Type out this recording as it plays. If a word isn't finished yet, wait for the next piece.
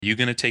you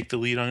going to take the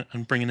lead on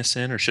bringing us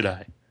in, or should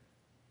I?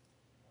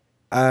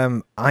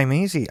 I'm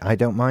easy. I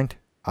don't mind.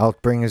 I'll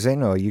bring us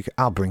in, or you.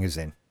 I'll bring us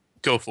in.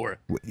 Go for it.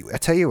 I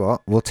tell you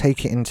what, we'll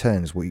take it in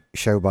turns. We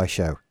show by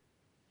show.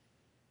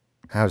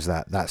 How's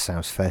that? That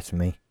sounds fair to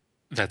me.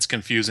 That's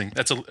confusing.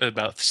 That's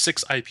about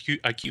six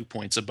IQ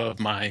points above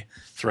my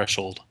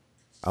threshold.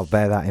 I'll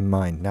bear that in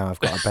mind. Now I've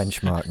got a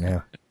benchmark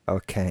now.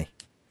 Okay.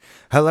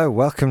 Hello,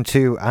 welcome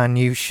to our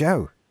new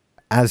show.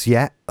 As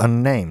yet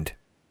unnamed.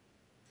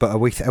 But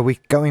are we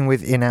going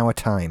with In Our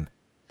Time?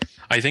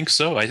 I think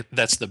so.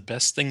 That's the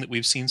best thing that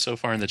we've seen so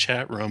far in the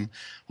chat room.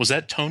 Was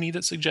that Tony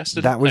that suggested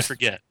it? That I was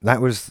forget.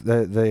 that was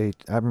the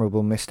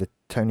admirable Mr.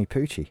 Tony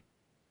Pucci.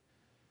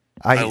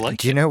 I Do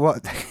like you it. know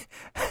what?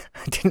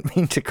 I didn't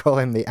mean to call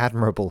him the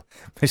Admirable,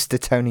 Mr.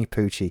 Tony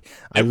Pucci.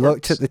 I It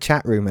looked at works. the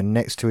chat room and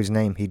next to his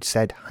name he'd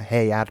said,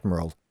 "Hey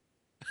Admiral,"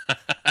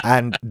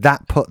 and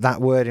that put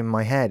that word in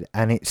my head,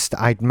 and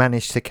I'd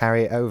managed to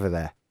carry it over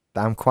there.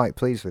 I'm quite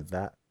pleased with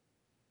that.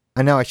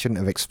 I know I shouldn't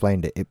have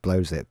explained it. It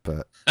blows it,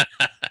 but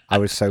I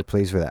was so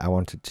pleased with it. I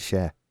wanted to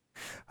share.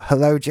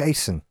 Hello,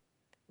 Jason.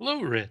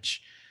 Hello,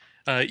 Rich.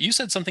 You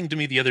said something to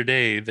me the other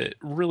day that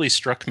really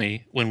struck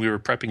me when we were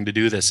prepping to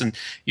do this. And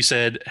you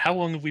said, how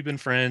long have we been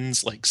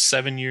friends? Like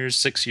 7 years,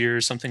 6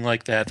 years, something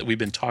like that, that we've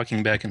been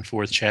talking back and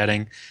forth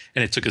chatting.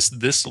 And it took us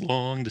this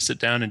long to sit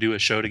down and do a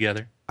show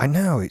together. I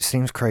know it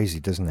seems crazy,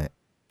 doesn't it?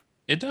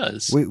 It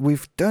does.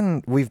 We've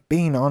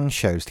been on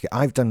shows together.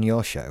 I've done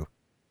your show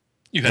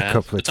You a have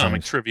couple of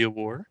Atomic times. Trivia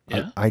War.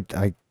 Yeah.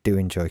 I do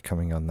enjoy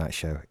coming on that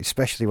show,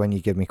 especially when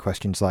you give me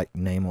questions like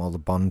name all the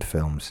Bond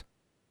films.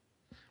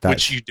 Which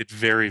That's you did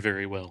very,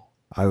 very well.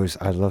 I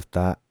loved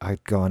that.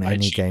 I'd go on I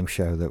any cheated. game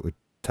show that would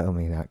tell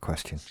me that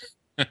question.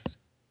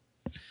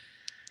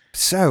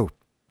 So,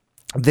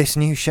 this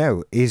new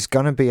show is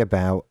gonna be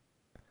about,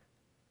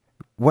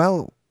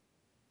 well,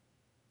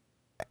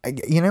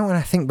 when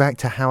I think back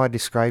to how I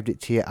described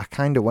it to you, I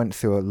kind of went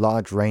through a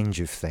large range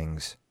of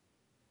things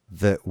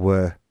that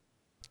were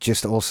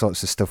just all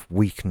sorts of stuff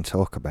we can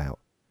talk about.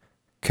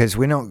 Because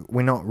we're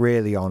not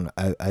really on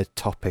a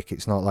topic.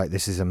 It's not like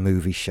this is a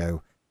movie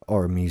show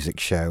or a music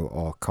show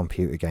or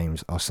computer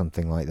games or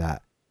something like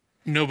that.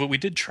 No, but we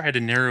did try to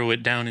narrow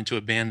it down into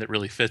a band that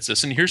really fits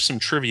us. And here's some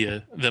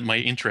trivia that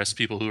might interest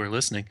people who are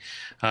listening.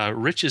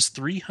 Rich is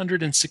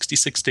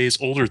 366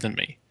 days older than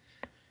me.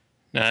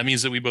 Now, that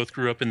means that we both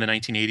grew up in the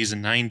 1980s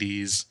and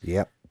 90s.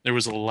 Yep. There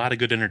was a lot of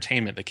good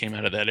entertainment that came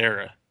out of that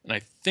era. And I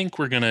think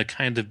we're going to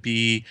kind of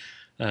be,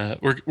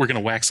 we're going to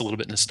wax a little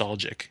bit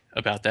nostalgic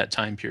about that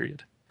time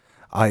period.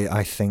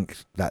 I think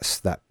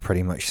that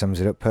pretty much sums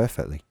it up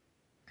perfectly.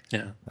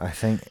 Yeah. I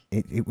think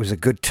it was a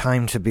good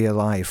time to be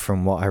alive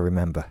from what I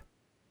remember.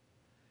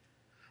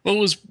 Well, it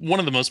was one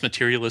of the most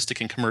materialistic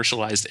and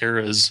commercialized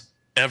eras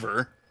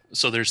ever.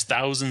 So there's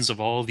thousands of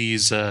all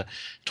these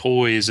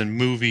toys and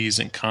movies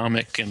and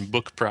comic and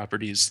book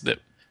properties that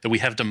we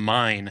have to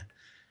mine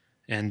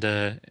and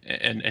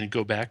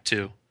go back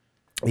to.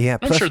 Yeah,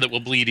 I'm plus, sure that we'll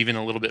bleed even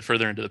a little bit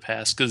further into the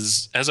past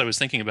because as I was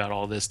thinking about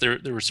all this, there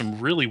were some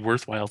really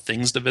worthwhile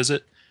things to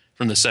visit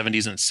from the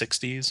 70s and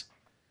 60s.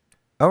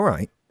 all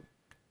right.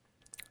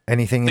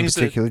 Anything in Things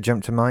that, particular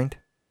jump to mind?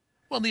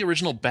 well, the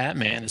original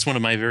Batman is one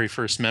of my very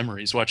first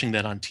memories watching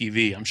that on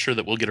TV. I'm sure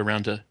that we'll get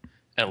around to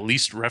at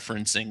least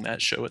referencing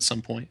that show at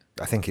some point.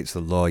 I think it's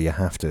the law you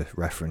have to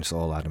reference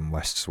all Adam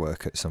West's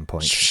work at some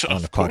point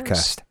on a Of course.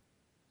 podcast.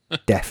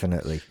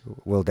 Definitely.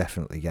 We'll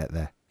definitely get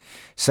there.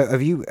 So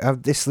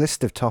have this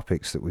list of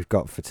topics that we've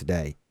got for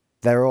today,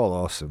 they're all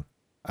awesome.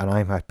 And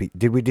I'm happy.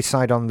 Did we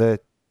decide on the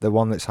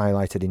one that's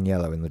highlighted in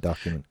yellow in the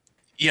document?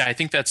 Yeah, I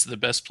think that's the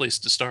best place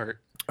to start.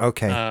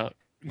 Okay.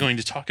 Going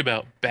to talk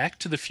about Back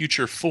to the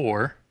Future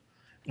 4,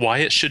 why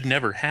it should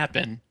never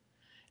happen,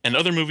 and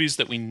other movies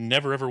that we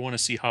never ever want to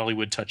see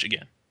Hollywood touch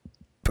again.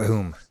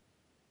 Boom.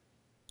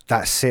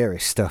 That's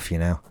serious stuff,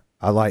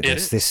 I like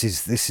It this.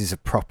 is. This is a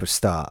proper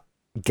start.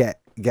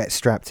 Get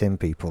strapped in,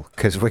 people,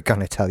 because we're going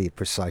to tell you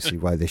precisely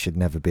why there should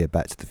never be a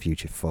Back to the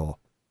Future 4.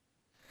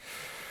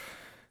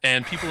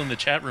 And people in the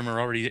chat room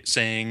are already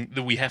saying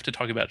that we have to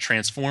talk about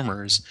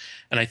Transformers.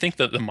 And I think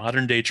that the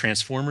modern day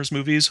Transformers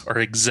movies are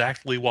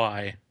exactly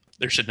why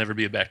there should never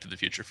be a Back to the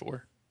Future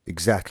 4.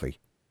 Exactly.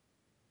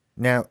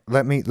 Now,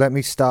 let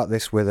me start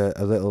this with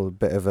a little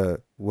bit of a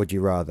would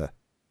you rather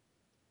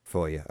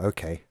for you.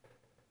 Okay.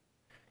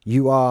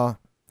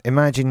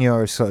 Imagine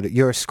you're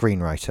you're a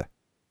screenwriter.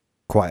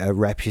 Quite a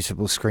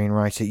reputable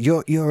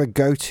screenwriter. You're a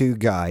go-to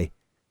guy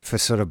for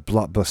sort of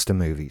blockbuster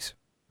movies,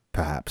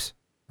 perhaps.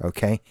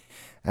 Okay?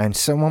 And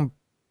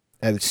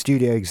a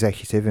studio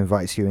executive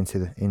invites you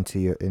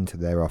into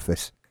their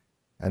office,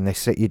 and they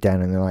sit you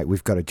down and they're like,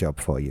 "We've got a job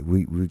for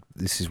you.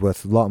 This is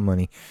worth a lot of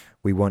money.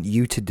 We want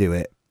you to do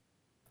it.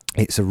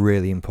 It's a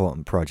really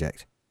important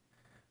project.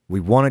 We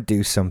want to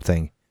do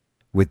something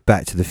with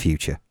Back to the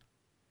Future."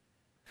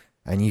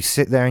 And you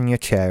sit there in your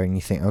chair and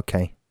you think,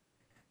 okay,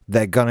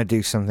 they're going to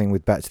do something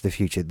with Back to the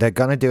Future. They're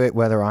going to do it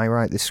whether I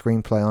write the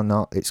screenplay or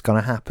not. It's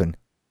going to happen.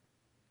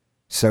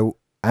 So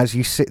as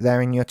you sit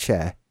there in your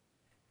chair,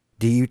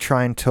 do you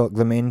try and talk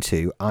them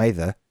into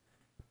either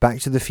Back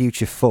to the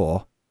Future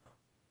 4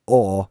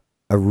 or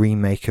a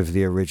remake of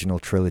the original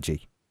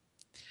trilogy?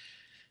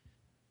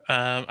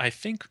 I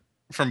think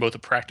from both a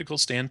practical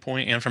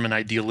standpoint and from an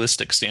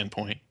idealistic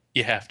standpoint,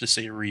 you have to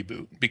say a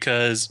reboot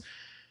because,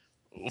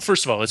 well,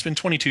 first of all, it's been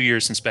 22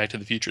 years since Back to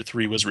the Future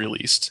 3 was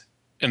released,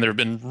 and there have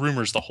been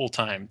rumors the whole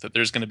time that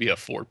there's going to be a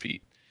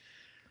four-peat.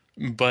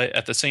 But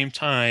at the same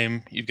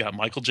time, you've got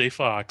Michael J.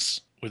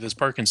 Fox with his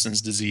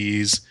Parkinson's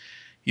disease.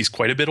 He's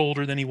quite a bit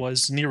older than he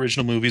was in the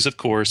original movies, of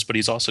course, but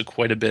he's also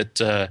quite a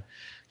bit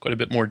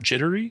more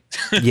jittery.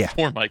 Yeah,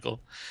 Poor Michael.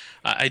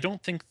 I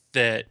don't think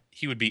that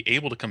he would be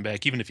able to come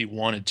back even if he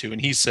wanted to.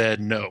 And he said,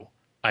 "No,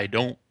 I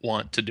don't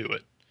want to do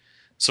it."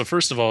 So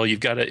first of all, you've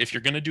got to, if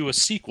you're going to do a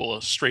sequel,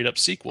 a straight up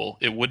sequel,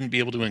 it wouldn't be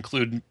able to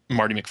include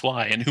Marty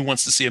McFly. And who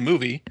wants to see a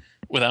movie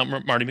without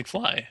Marty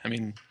McFly? I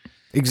mean,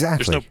 there's no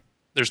exactly.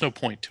 there's no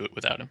point to it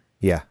without him.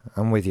 Yeah,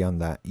 I'm with you on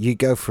that. You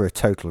go for a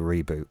total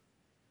reboot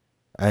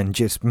and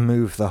just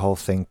move the whole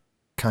thing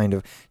kind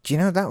of. Do you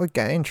know that would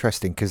get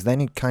interesting? Because then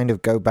you'd kind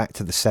of go back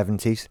to the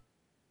 70s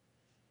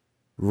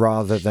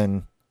rather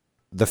than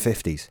the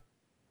 50s.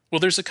 Well,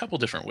 there's a couple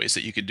different ways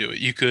that you could do it.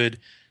 You could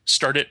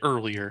start it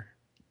earlier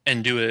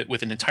and do it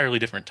with an entirely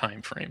different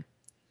time frame.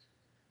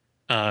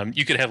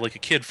 You could have like a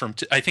kid from.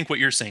 I think what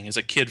you're saying is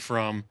a kid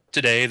from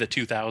today, the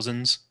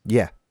 2000s,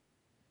 Yeah,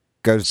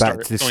 goes back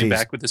start to the going season.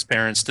 back with his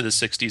parents to the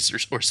 60s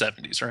or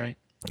 70s, right?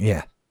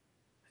 Yeah.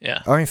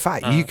 Yeah. Or in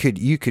fact, Uh,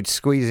 you could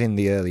squeeze in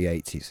the early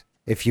 80s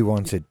if you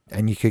wanted,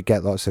 and you could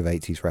get lots of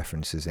 80s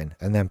references in,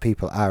 and then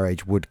people our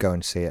age would go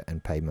and see it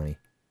and pay money.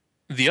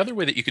 the other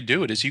way that you could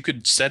do it is you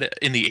could set it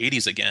in the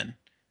 80s again,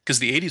 because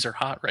the 80s are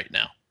hot right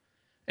now.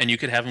 And you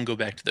could have them go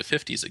back to the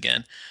 50s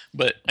again.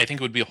 But I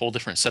think it would be a whole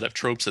different set of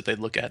tropes that they'd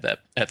look at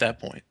that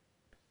point.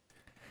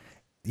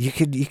 You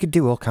could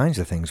do all kinds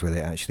of things with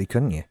it, actually,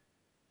 couldn't you?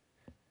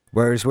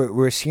 Whereas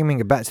we're assuming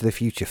a Back to the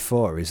Future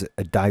 4 is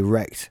a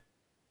direct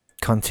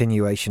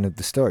continuation of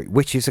the story,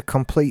 which is a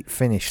complete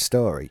finished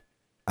story,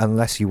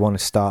 unless you want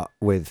to start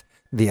with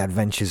the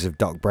adventures of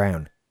Doc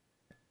Brown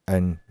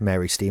and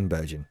Mary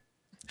Steenburgen.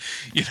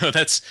 You know,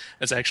 that's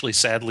actually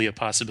sadly a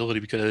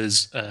possibility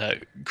because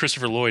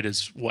Christopher Lloyd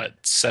is what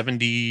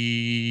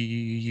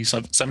 70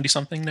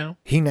 something now.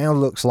 He now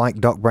looks like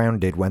Doc Brown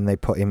did when they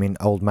put him in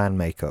old man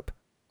makeup.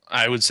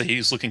 I would say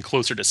he's looking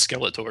closer to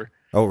Skeletor,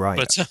 Oh, right.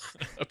 but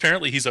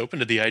apparently he's open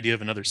to the idea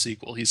of another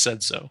sequel. He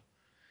said so.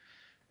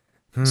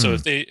 So Hmm.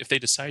 if they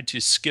decide to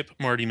skip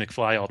Marty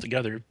McFly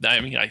altogether,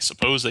 I mean, I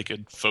suppose they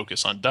could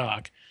focus on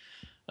Doc.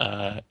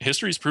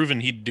 History's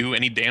proven he'd do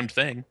any damned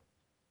thing.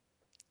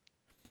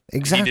 He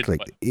did Exactly.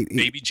 what?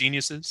 Baby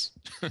Geniuses.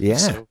 Yeah.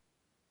 So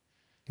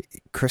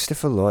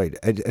Christopher Lloyd,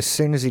 as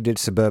soon as he did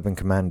Suburban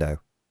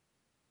Commando,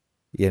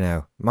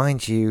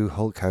 mind you,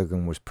 Hulk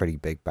Hogan was pretty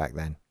big back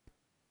then.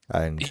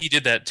 And he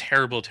did that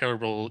terrible,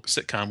 terrible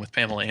sitcom with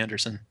Pamela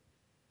Anderson,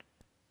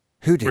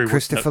 who where did? he worked in a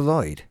Christopher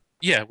Lloyd?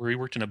 yeah, where he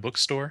worked in a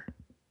bookstore.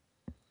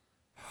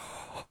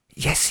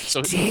 Yes, he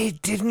So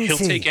did, didn't he'll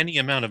take he? any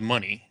amount of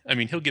money. I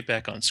mean, he'll get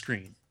back on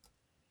screen.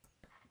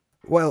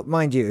 Well,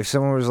 mind you, if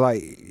someone was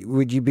like,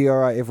 would you be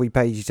alright if we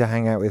paid you to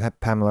hang out with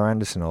Pamela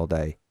Anderson all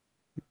day?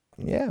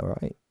 Yeah,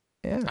 right.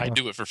 Yeah. I'd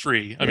do it for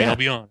free. I mean, Yeah. I'll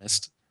be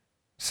honest.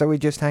 So we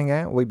just hang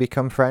out, we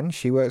become friends,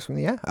 she works with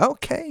me. Yeah,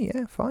 okay,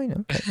 yeah, fine,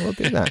 okay, we'll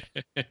do that.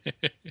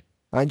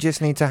 I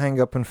just need to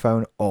hang up and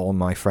phone all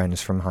my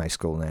friends from high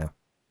school now.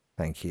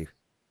 Thank you.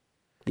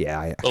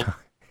 Yeah, Well,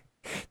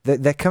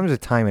 there comes a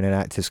time in an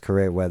actor's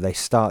career where they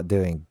start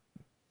doing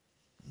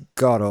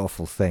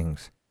god-awful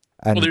things.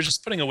 well, And they're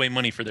just putting away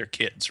money for their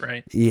kids,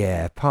 right?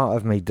 yeah, part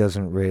of me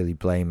doesn't really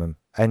blame them.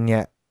 And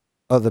yet,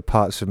 other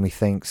parts of me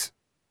thinks,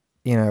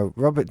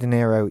 Robert De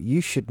Niro, you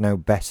should know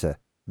better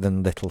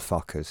than little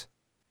fuckers.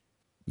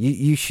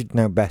 You should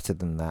know better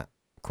than that,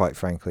 quite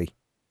frankly.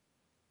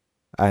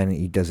 And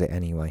he does it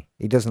anyway.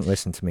 He doesn't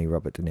listen to me,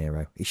 Robert De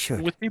Niro. He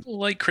should. With people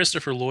like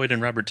Christopher Lloyd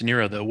and Robert De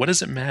Niro, though, what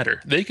does it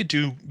matter? They could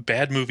do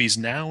bad movies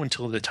now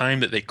until the time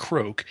that they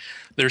croak.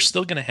 They're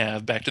still going to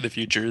have Back to the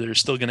Future. They're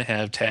still going to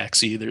have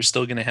Taxi. They're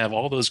still going to have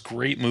all those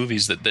great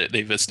movies that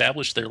they've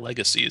established their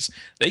legacies.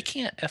 They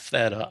can't F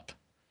that up.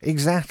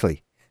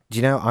 Exactly. Do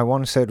you know, I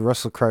once heard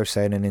Russell Crowe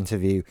say in an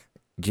interview,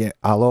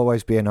 I'll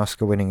always be an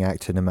Oscar-winning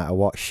actor no matter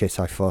what shit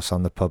I force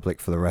on the public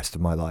for the rest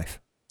of my life.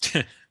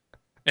 And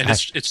I-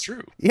 it's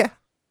true. Yeah.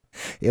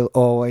 He'll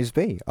always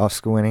be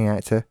Oscar-winning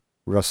actor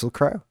Russell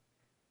Crowe.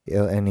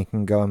 And he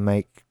can go and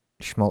make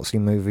schmaltzy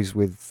movies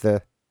with,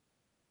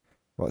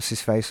 what's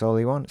his face all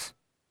he wants.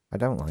 I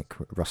don't like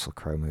Russell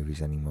Crowe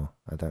movies anymore.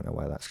 I don't know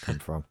where that's come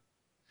from.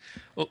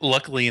 Well,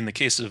 luckily, in the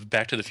case of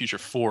Back to the Future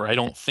 4, I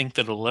don't think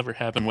that it'll ever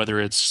happen, whether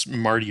it's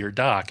Marty or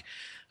Doc.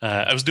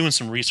 I was doing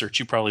some research.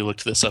 You probably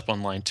looked this up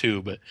online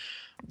too, but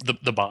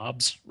the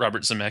Bobs,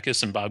 Robert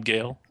Zemeckis and Bob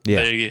Gale,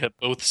 Yeah. they have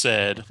both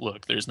said,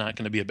 look, there's not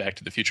going to be a Back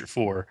to the Future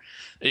 4.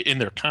 In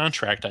their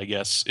contract, I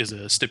guess, is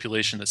a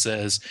stipulation that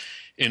says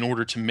in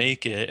order to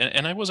make it,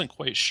 and I wasn't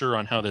quite sure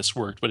on how this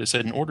worked, but it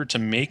said in order to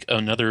make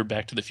another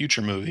Back to the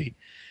Future movie,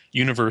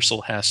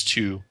 Universal has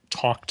to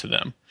talk to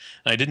them.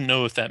 And I didn't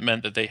know if that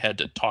meant that they had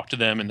to talk to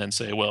them and then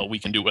say, well, we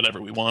can do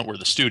whatever we want, we're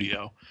the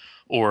studio,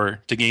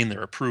 or to gain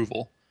their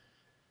approval.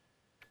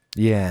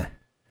 Yeah.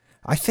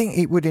 I think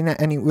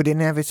and it would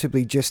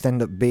inevitably just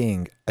end up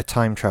being a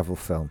time travel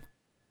film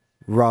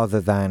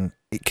rather than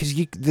because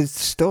the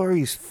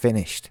story's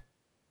finished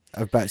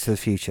of Back to the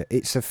Future.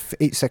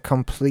 It's a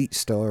complete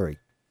story.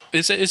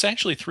 It's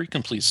actually three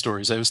complete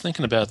stories. I was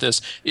thinking about this.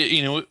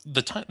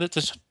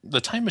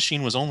 The time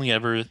machine was only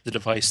ever the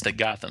device that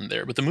got them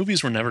there, but the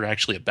movies were never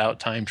actually about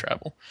time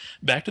travel.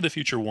 Back to the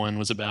Future One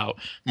was about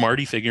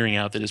Marty figuring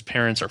out that his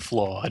parents are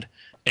flawed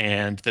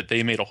and that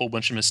they made a whole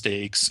bunch of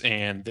mistakes,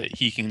 and that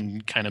he can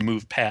kind of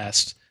move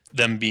past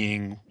them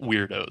being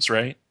weirdos,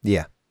 right?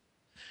 Yeah,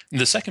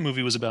 The second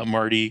movie was about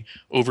Marty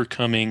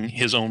overcoming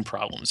his own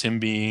problems, him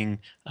being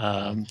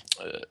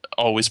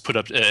always put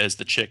up as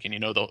the chicken,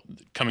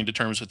 coming to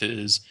terms with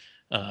his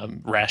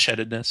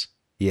rash-headedness.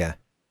 yeah,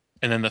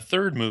 And then the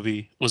third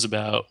movie was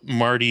about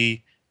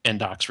Marty and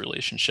Doc's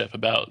relationship,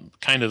 about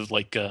kind of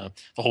like the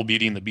whole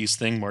Beauty and the Beast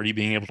thing, Marty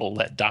being able to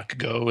let Doc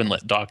go and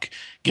let Doc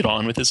get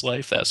on with his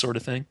life, that sort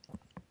of thing.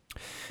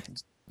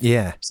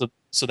 yeah.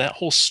 So that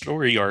whole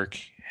story arc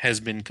has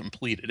been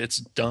completed. It's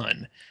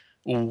done.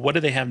 What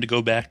do they have to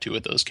go back to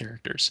with those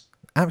characters?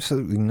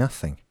 Absolutely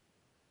nothing.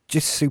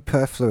 Just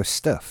superfluous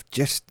stuff.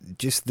 Just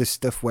the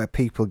stuff where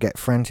people get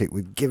frantic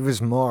with give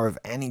us more of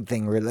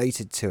anything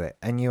related to it,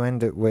 and you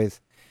end up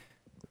with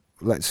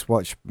let's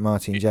watch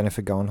Marty and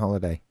Jennifer go on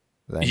holiday.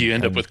 Then, You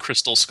end up with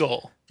Crystal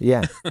Skull.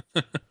 yeah,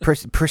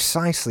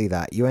 precisely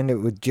that. You end up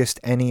with just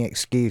any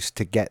excuse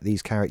to get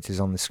these characters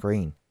on the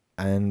screen,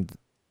 and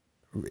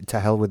to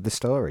hell with the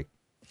story.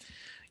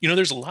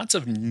 There's lots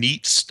of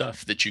neat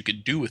stuff that you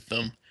could do with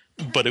them,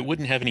 but it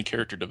wouldn't have any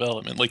character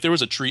development. Like there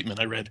was a treatment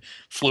I read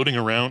floating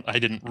around. I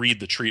didn't read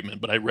the treatment,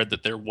 but I read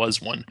that there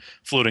was one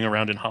floating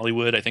around in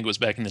Hollywood. I think it was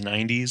back in the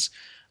 90s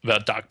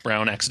about Doc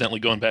Brown accidentally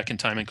going back in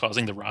time and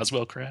causing the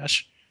Roswell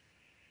crash.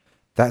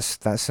 That's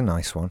a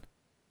nice one.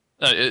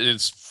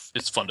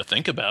 It's fun to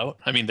think about.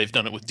 I mean, they've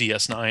done it with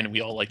DS9, and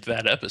we all liked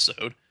that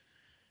episode.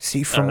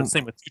 See, from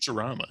Same with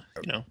Futurama.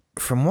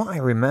 from what I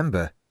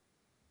remember,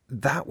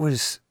 that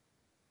was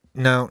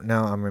no.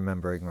 I'm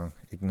remembering wrong.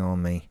 Ignore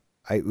me.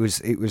 It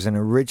was an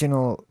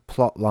original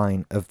plot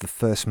line of the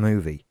first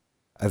movie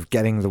of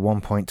getting the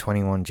 1.21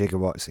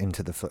 gigawatts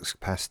into the flux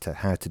capacitor,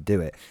 how to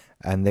do it,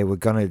 and they were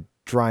gonna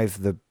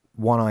drive the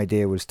one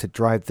idea was to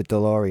drive the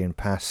DeLorean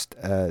past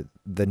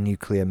the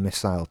nuclear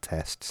missile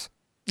tests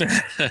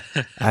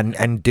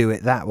and do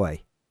it that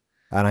way,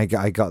 and I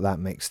got that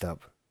mixed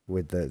up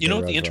with the You know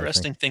what the Roswell thing.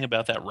 interesting thing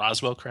about that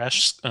Roswell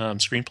crash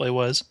screenplay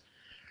was?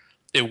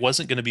 It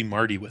wasn't going to be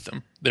Marty with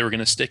him. They were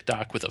going to stick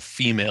Doc with a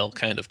female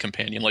kind of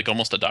companion, like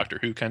almost a Doctor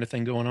Who kind of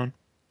thing going on.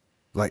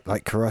 Like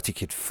Karate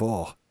Kid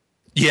 4.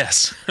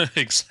 Yes,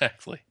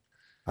 exactly.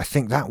 I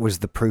think that was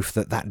the proof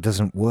that that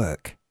doesn't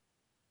work.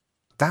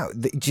 Do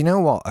you know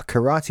what? A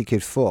Karate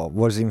Kid 4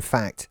 was in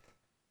fact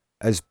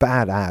as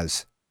bad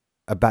as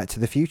a Back to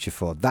the Future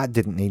 4. That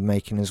didn't need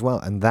making as well,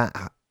 and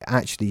that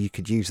actually you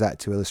could use that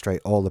to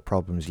illustrate all the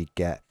problems you'd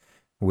get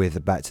with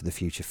a Back to the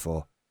Future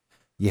 4.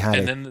 You had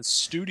And a then the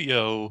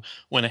studio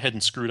went ahead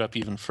and screwed up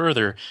even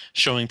further,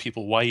 showing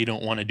people why you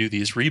don't want to do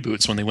these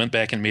reboots when they went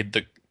back and made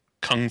the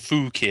Kung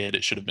Fu Kid,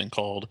 it should have been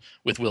called,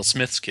 with Will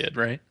Smith's kid,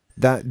 right?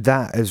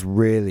 that has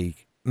really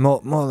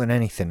more than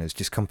anything has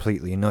just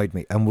completely annoyed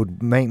me and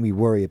would make me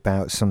worry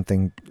about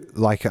something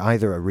like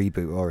either a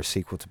reboot or a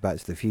sequel to Back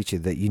to the Future,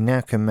 that you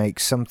now can make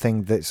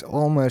something that's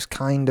almost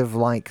kind of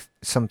like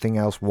something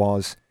else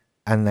was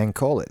and then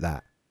call it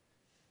that.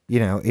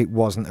 It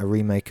wasn't a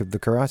remake of The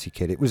Karate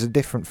Kid. It was a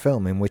different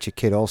film in which a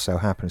kid also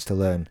happens to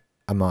learn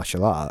a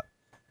martial art,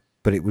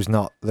 but it was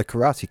not The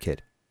Karate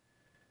Kid.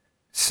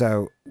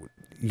 So,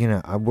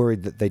 I'm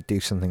worried that they'd do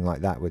something like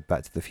that with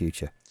Back to the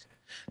Future.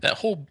 That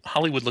whole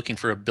Hollywood looking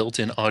for a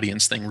built-in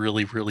audience thing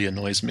really, really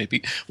annoys me.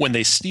 When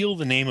they steal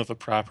the name of a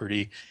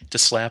property to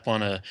slap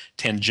on a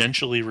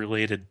tangentially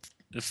related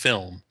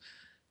film,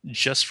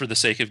 just for the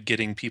sake of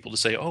getting people to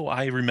say, "Oh,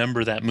 I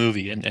remember that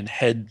movie," and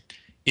head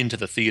into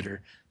the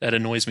theater, that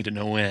annoys me to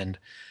no end.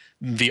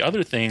 The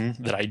other thing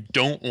that I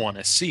don't want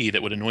to see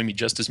that would annoy me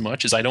just as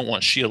much is I don't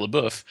want Shia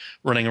LaBeouf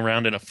running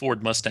around in a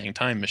Ford Mustang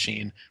time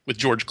machine with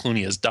George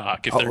Clooney as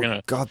Doc. If they're Oh,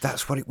 gonna, God,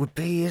 that's what it would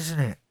be, isn't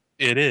it?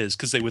 it is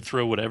because they would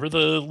throw whatever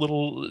the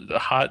little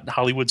hot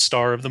Hollywood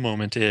star of the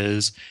moment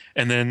is,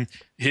 and then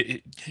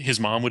his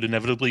mom would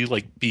inevitably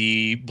like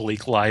be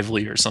Blake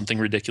Lively or something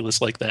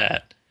ridiculous like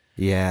that.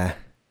 Yeah.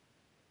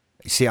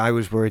 See, I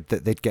was worried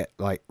that they'd get,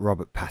 like,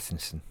 Robert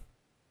Pattinson.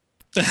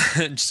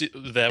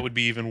 That would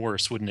be even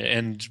worse, wouldn't it?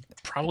 And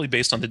probably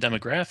based on the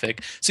demographic.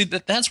 See,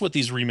 that's what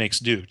these remakes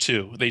do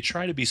too. They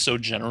try to be so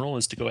general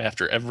as to go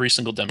after every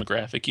single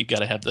demographic. You've got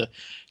to have the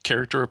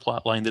character or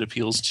plot line that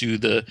appeals to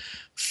the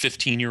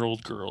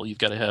 15-year-old girl. You've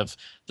got to have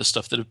the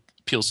stuff that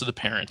appeals to the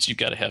parents. You've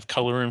got to have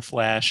color and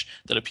flash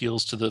that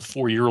appeals to the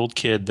 4-year-old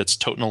kid that's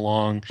toting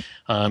along.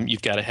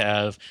 You've got to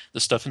have the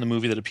stuff in the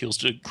movie that appeals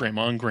to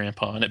grandma and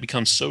grandpa, and it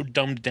becomes so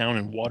dumbed down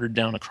and watered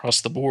down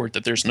across the board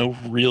that there's no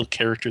real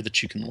character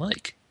that you can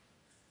like.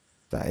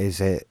 That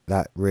is it.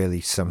 That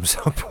really sums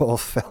up all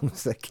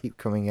films that keep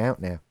coming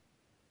out now.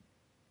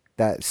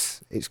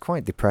 It's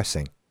quite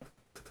depressing.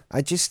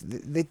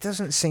 There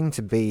doesn't seem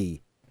to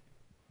be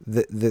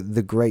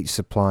the great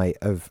supply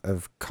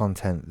of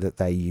content that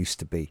there used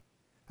to be.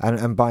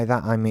 And by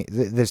that I mean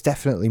there's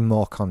definitely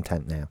more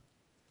content now,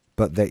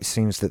 but it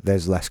seems that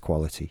there's less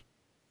quality.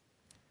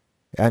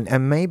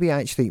 And maybe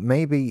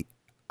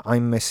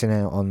I'm missing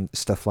out on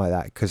stuff like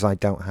that because I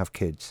don't have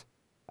kids,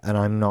 and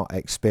I'm not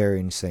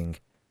experiencing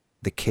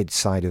the kid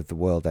side of the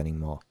world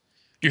anymore.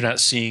 You're not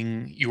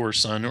seeing your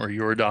son or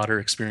your daughter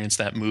experience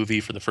that movie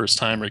for the first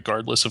time,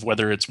 regardless of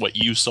whether it's what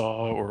you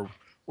saw or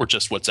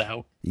just what's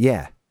out.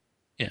 Yeah,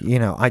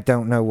 Yeah. I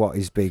don't know what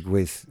is big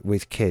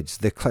with kids.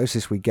 The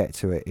closest we get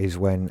to it is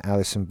when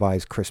Alison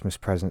buys Christmas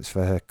presents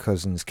for her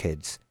cousin's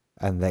kids,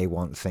 and they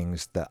want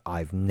things that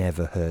I've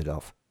never heard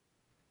of.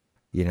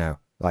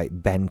 Like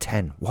Ben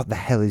 10. What the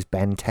hell is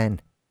Ben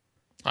 10?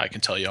 I can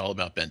tell you all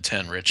about Ben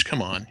 10, Rich.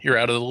 Come on, you're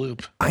out of the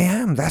loop. I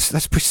am.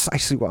 That's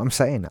precisely what I'm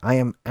saying. I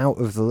am out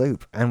of the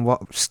loop. And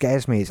what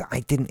scares me is I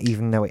didn't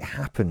even know it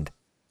happened.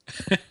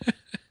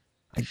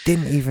 I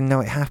didn't even know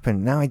it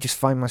happened. Now I just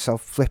find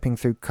myself flipping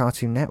through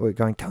Cartoon Network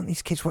going, don't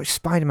these kids watch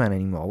Spider-Man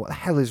anymore? What the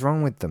hell is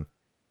wrong with them?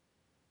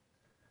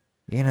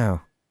 They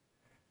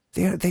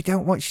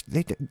don't watch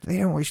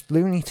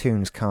Looney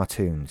Tunes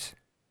cartoons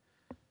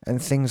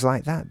and things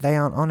like that. They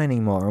aren't on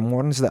anymore, and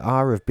ones that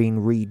are have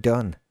been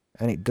redone,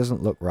 and it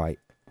doesn't look right.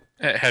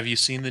 Have you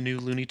seen the new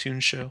Looney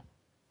Tunes show?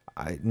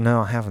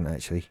 No, I haven't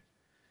actually.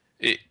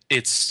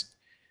 It's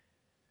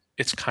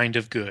kind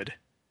of good.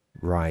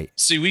 Right.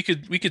 See, we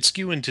could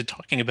skew into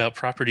talking about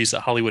properties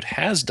that Hollywood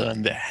has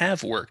done that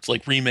have worked,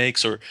 like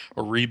remakes or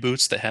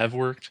reboots that have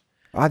worked.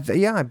 I'd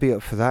be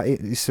up for that.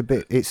 It's a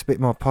bit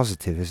more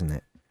positive, isn't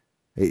it?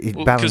 It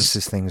Well,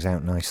 balances things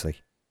out nicely.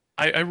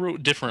 I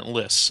wrote different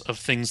lists of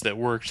things that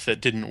worked that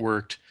didn't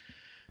work.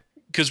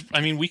 Because I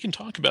mean, we can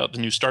talk about the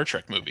new Star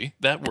Trek movie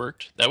that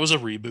worked. That was a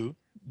reboot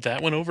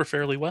that went over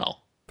fairly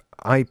well.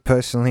 I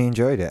personally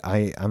enjoyed it.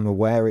 I am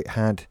aware it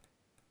had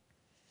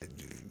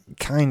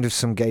kind of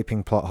some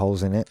gaping plot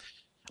holes in it.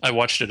 I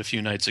watched it a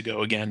few nights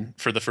ago again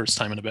for the first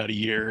time in about a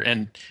year,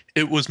 and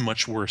it was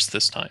much worse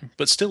this time,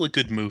 but still a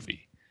good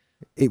movie.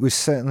 It was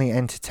certainly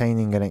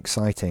entertaining and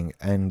exciting,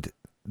 and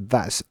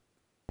that's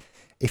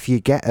if you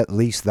get at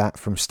least that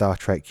from Star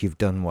Trek, you've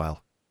done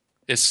well.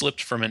 It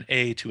slipped from an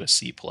A to a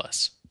C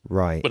plus,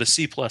 Right. but a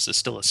C plus is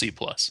still a C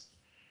plus.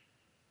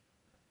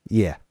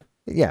 Yeah.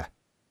 Yeah.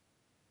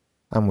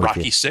 I'm with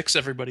Rocky you. 6,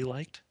 everybody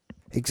liked.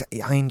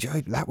 Exactly. I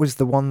enjoyed that. Was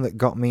the one that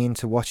got me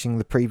into watching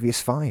the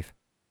previous 5.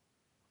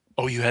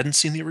 Oh, you hadn't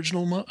seen the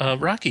original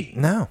Rocky?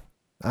 No.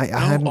 I No,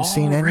 hadn't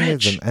seen any of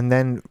them. Rich. And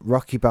then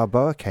Rocky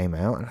Balboa came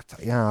out, and I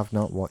thought, yeah, I've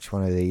not watched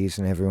one of these.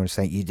 And everyone's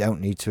saying, you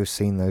don't need to have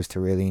seen those to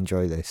really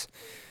enjoy this.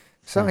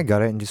 So I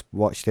got it and just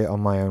watched it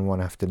on my own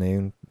one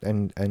afternoon.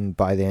 And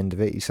by the end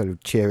of it, you're sort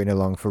of cheering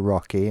along for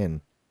Rocky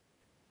and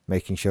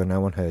making sure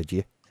no one heard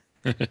you.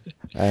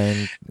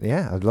 And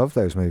yeah, I love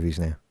those movies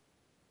now.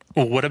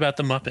 Well, what about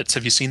the Muppets?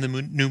 Have you seen the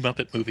new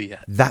Muppet movie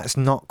yet? That's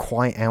not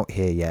quite out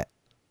here yet.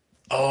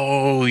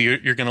 Oh,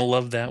 you're gonna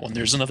love that one.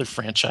 There's another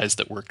franchise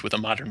that worked with a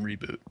modern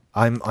reboot.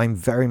 I'm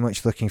very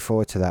much looking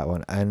forward to that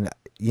one. And,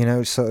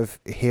 sort of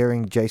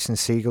hearing Jason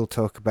Segel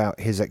talk about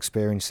his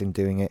experience in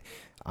doing it,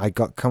 I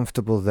got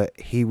comfortable that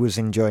he was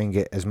enjoying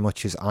it as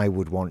much as I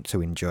would want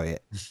to enjoy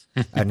it.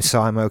 And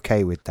so I'm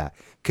okay with that.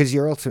 Because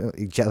you're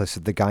ultimately jealous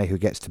of the guy who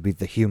gets to be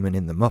the human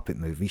in the Muppet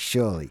movie,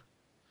 surely.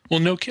 Well,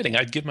 no kidding.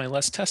 I'd give my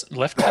left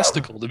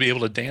testicle to be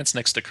able to dance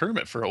next to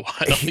Kermit for a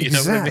while. You know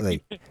what I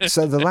mean? Exactly.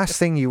 So the last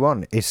thing you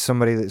want is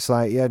somebody that's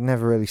like, yeah, I'd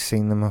never really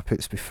seen the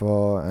Muppets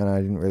before, and I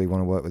didn't really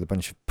want to work with a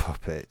bunch of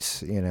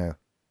puppets.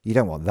 You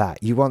don't want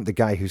that. You want the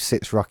guy who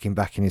sits rocking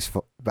back and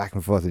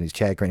forth in his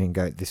chair, grinning, and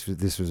going,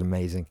 "This was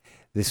amazing.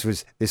 This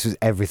was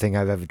everything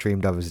I've ever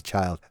dreamed of as a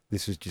child.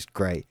 This was just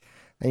great."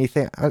 And you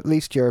think at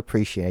least you're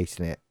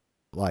appreciating it,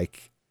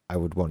 like I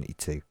would want you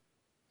to.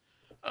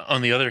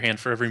 On the other hand,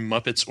 for every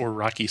Muppets or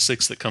Rocky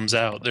 6 that comes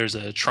out, there's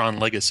a Tron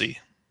Legacy.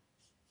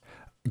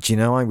 Do you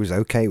know I was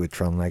okay with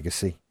Tron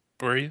Legacy?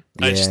 Were you?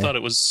 Yeah. I just thought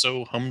it was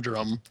so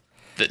humdrum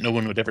that no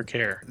one would ever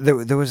care. There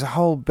was a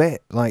whole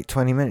bit, like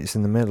 20 minutes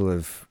in the middle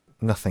of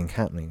nothing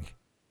happening.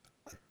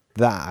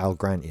 That I'll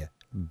grant you.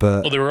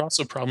 But Well, there were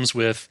also problems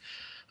with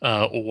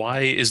why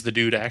is the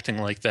dude acting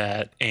like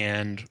that,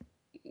 and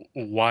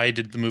why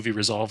did the movie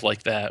resolve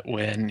like that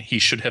when he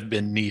should have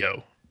been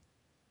Neo?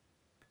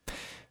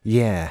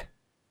 yeah.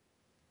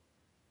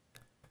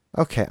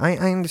 Okay, I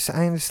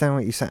understand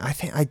what you're saying. I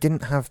think I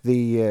didn't have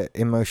the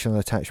emotional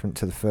attachment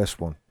to the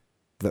first one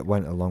that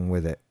went along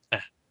with it,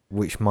 Ah.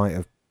 which might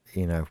have,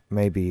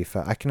 maybe if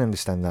I can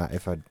understand that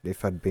if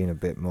I'd been a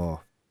bit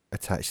more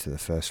attached to the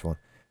first one,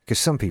 because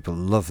some people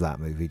love that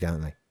movie,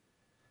 don't they?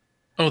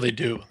 Oh, they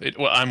do.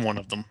 Well, I'm one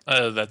of them.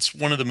 That's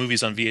one of the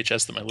movies on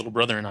VHS that my little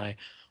brother and I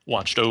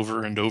watched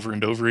over and over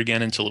and over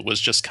again until it was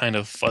just kind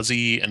of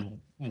fuzzy and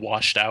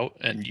washed out,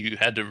 and you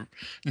had to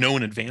know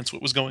in advance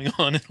what was going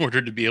on in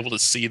order to be able to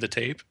see the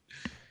tape.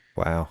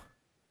 Wow.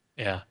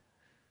 Yeah.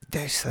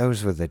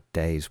 Those were the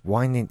days.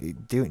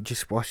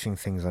 Just watching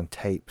things on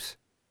tapes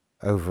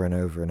over and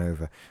over and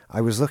over.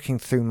 I was looking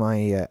through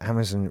my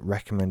Amazon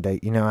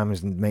recommendation. You know,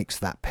 Amazon makes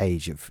that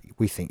page of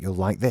we think you'll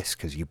like this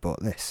because you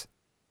bought this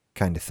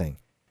kind of thing.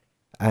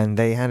 And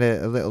they had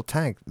a little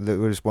tag that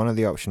was one of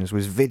the options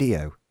was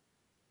video.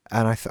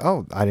 And I thought,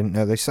 oh, I didn't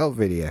know they sold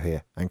video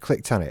here. And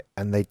clicked on it,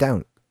 and they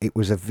don't. It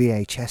was a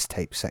VHS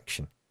tape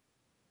section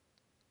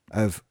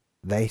of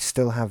they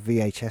still have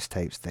VHS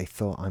tapes they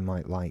thought I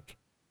might like.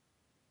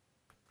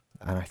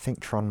 And I think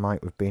Tron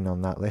might have been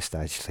on that list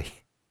actually.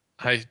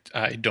 I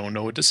don't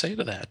know what to say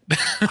to that.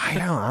 I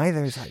don't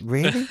either. It's like,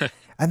 really?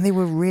 And they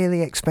were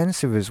really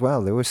expensive as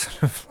well. They were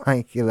sort of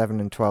like 11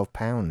 and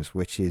 £12,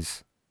 which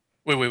is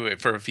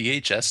Wait. For a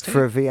VHS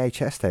for tape? a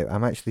VHS tape.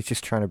 I'm actually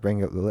just trying to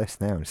bring up the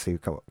list now and see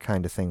what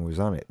kind of thing was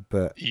on it.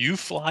 But You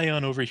fly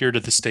on over here to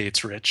the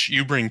States, Rich.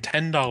 You bring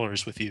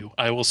 $10 with you.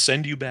 I will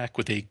send you back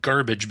with a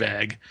garbage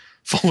bag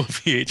full of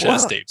VHS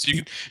well, tapes.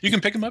 You can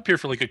pick them up here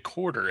for like a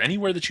quarter.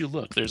 Anywhere that you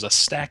look, there's a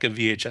stack of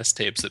VHS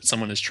tapes that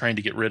someone is trying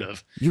to get rid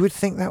of. you would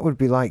think that would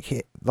be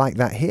like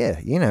that here.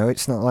 You know,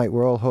 it's not like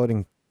we're all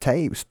hoarding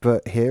tapes,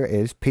 but here it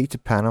is, Peter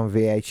Pan on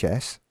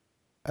VHS,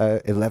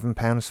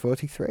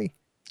 £11.43.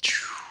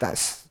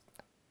 That's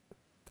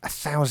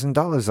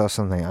 $1,000 or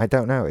something. I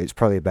don't know. It's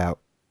probably about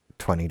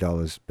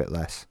 $20, a bit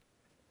less,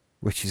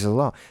 which is a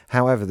lot.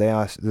 However,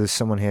 there's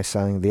someone here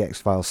selling the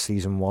X-Files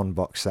season 1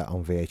 box set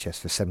on VHS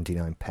for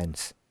 79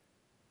 pence,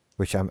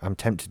 which I'm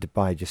tempted to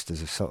buy just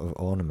as a sort of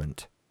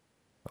ornament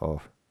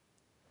or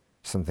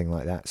something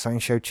like that. So I can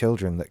show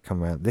children that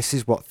come around. This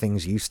is what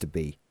things used to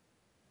be.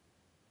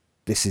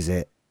 This is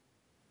it.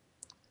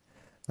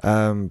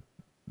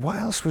 What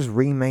else was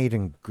remade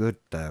and good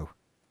though?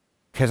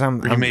 Because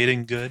Remade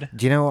and good.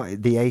 do you know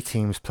what the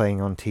A-Team's playing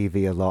on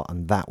TV a lot,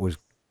 and that was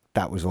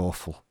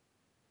awful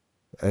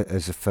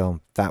as a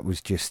film. That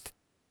was just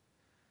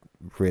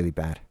really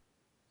bad.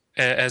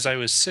 As I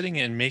was sitting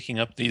and making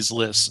up these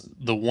lists,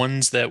 the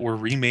ones that were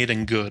remade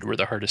and good were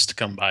the hardest to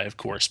come by, of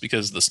course,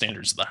 because the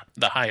standard's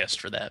the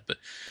highest for that. But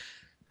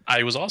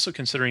I was also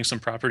considering some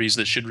properties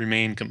that should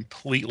remain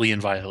completely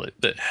inviolate,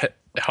 that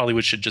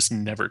Hollywood should just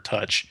never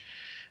touch.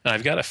 And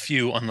I've got a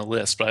few on the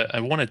list, but I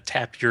want to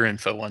tap your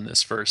info on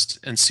this first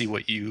and see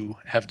what you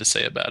have to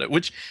say about it.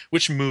 Which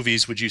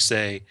movies would you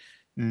say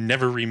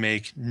never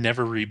remake,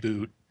 never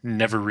reboot,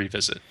 never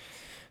revisit?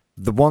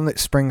 The one that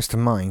springs to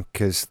mind,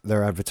 because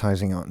they're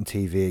advertising it on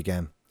TV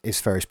again, is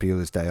Ferris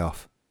Bueller's Day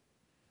Off.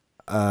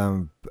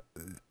 Um,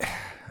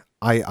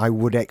 I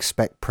would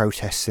expect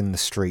protests in the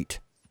street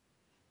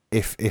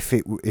if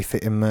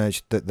it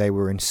emerged that they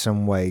were in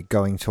some way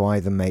going to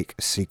either make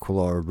a sequel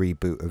or a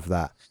reboot of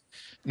that.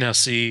 Now,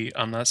 see,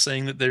 I'm not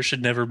saying that there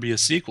should never be a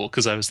sequel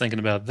because I was thinking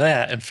about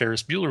that, and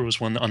Ferris Bueller was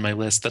one on my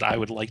list that I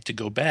would like to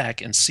go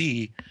back and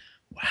see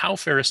how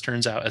Ferris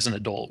turns out as an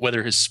adult,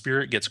 whether his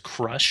spirit gets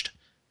crushed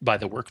by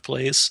the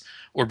workplace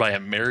or by a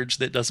marriage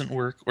that doesn't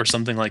work or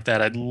something like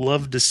that. I'd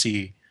love to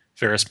see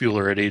Ferris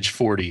Bueller at age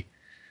 40,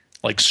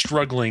 like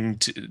struggling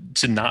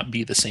to not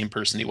be the same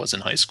person he was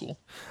in high school.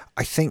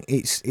 I think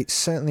it's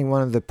certainly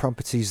one of the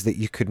properties that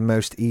you could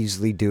most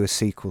easily do a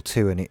sequel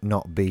to and it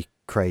not be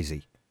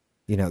crazy.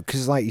 You know,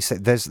 because like you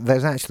said, there's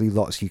actually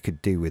lots you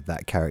could do with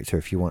that character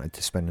if you wanted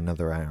to spend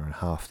another hour and a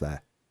half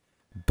there.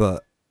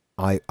 But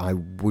I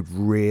would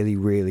really,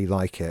 really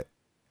like it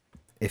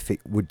if it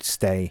would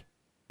stay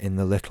in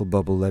the little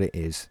bubble that it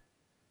is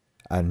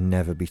and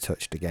never be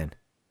touched again.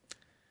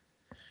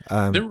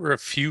 There were a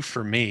few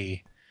for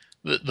me.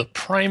 The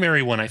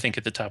primary one I think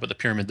at the top of the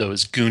pyramid though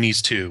is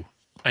Goonies 2.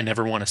 I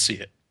never want to see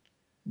it.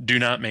 Do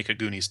not make a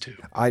Goonies 2.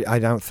 I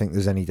don't think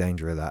there's any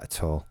danger of that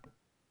at all.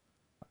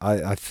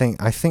 I think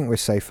we're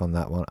safe on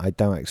that one. I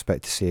don't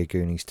expect to see a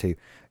Goonies 2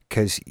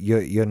 because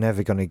you're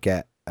never going to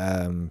get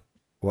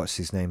what's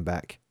his name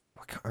back.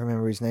 I can't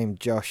remember his name.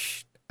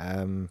 Josh.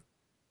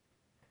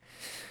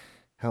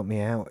 Help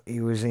me out. He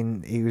was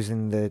in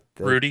the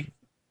Rudy?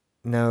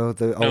 no,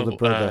 the older No,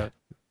 brother.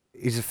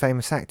 He's a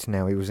famous actor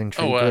now. He was in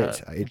True oh,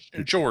 Grit.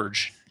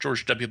 George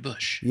W.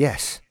 Bush.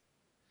 Yes,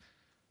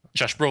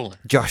 Josh Brolin.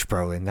 Josh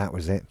Brolin. That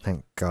was it.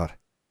 Thank God.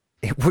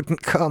 It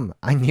wouldn't come.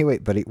 I knew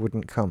it, but it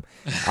wouldn't come.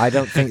 I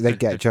don't think they'd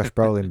get Josh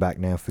Brolin back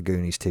now for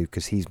Goonies 2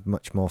 because he's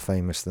much more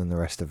famous than the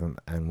rest of them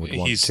and would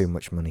want He's too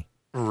much money.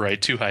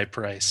 right, too high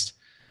priced.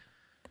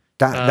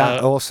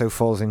 That also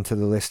falls into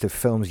the list of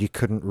films you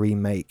couldn't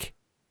remake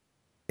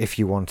if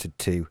you wanted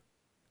to.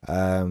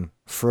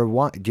 For a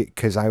while,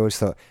 because I always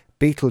thought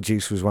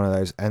Beetlejuice was one of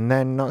those, and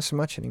then not so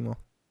much anymore.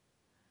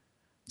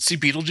 See,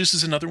 Beetlejuice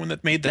is another one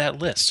that made that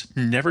list.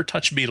 Never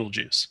touch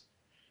Beetlejuice.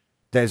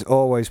 There's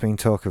always been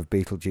talk of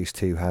Beetlejuice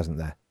 2, hasn't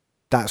there?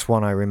 That's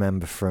one I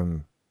remember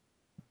from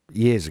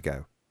years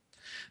ago.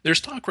 There's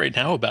talk right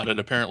now about it,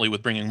 apparently,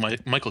 with bringing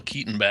Michael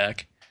Keaton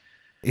back.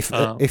 If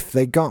Um, if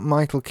they got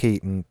Michael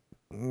Keaton,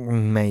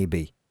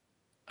 Maybe.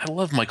 I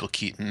love Michael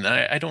Keaton.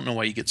 I don't know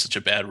why he gets such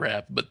a bad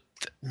rap, but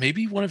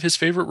maybe one of his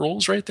favorite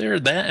roles right there,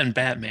 that and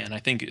Batman, I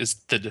think is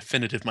the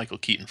definitive Michael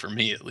Keaton for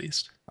me at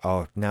least.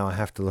 Oh, now I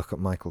have to look at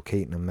Michael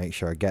Keaton and make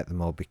sure I get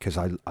them all because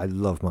I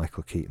love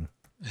Michael Keaton.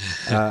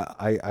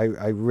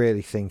 I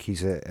really think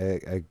he's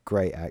a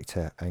great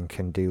actor and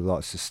can do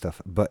lots of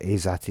stuff, but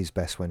is at his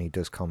best when he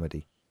does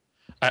comedy.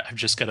 I've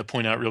just got to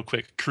point out real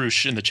quick.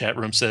 Krush in the chat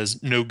room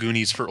says, "No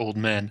Goonies for old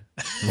men."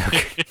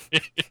 Okay.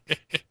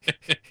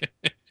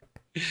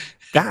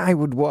 That I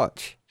would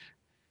watch.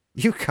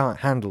 You can't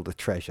handle the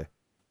treasure.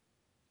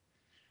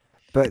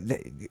 But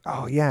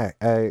oh yeah,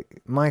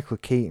 Michael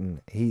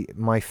Keaton.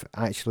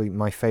 Actually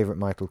my favorite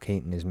Michael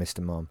Keaton is Mr.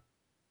 Mom.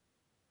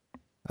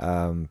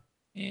 Um,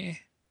 Eh.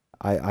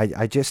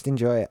 I just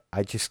enjoy it.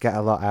 I just get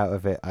a lot out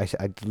of it. I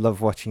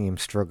love watching him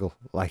struggle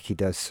like he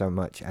does so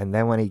much, and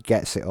then when he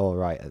gets it all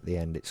right at the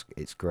end,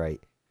 it's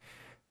great.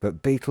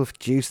 But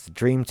Beetlejuice, The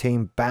Dream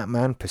Team,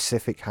 Batman,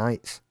 Pacific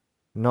Heights,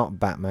 not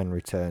Batman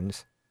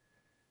Returns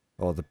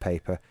or The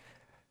Paper.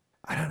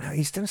 I don't know.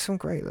 He's done some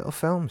great little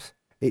films.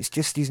 It's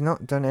just he's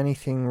not done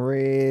anything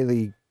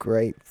really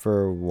great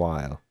for a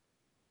while.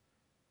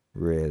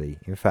 Really.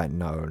 In fact,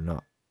 no,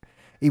 not.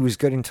 He was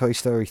good in Toy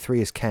Story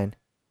 3 as Ken.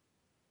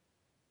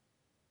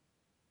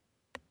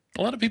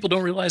 A lot of people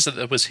don't realize that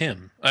that was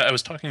him. I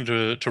was talking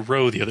to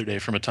Ro the other day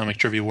from Atomic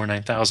Trivia War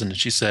 9000, and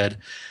she said,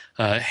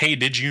 "Hey,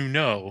 did you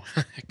know?"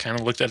 I kind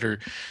of looked at her,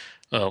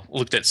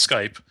 looked at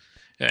Skype,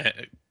 uh,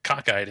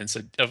 cockeyed, and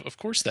said, "Of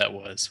course that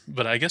was."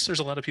 But I guess there's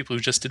a lot of people who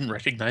just didn't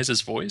recognize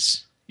his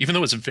voice, even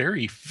though it's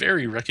very,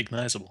 very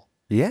recognizable.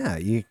 Yeah,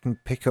 you can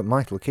pick up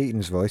Michael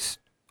Keaton's voice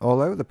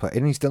all over the place.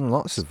 And he's done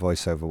lots of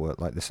voiceover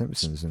work like The It's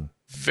Simpsons and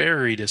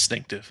very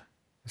distinctive.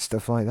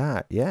 stuff like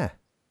that. Yeah.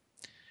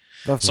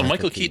 Love So Michael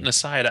Michael Keaton Keaton.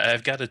 aside,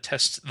 I've got to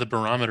test the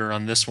barometer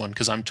on this one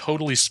because I'm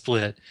totally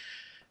split.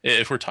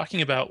 If we're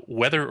talking about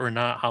whether or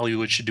not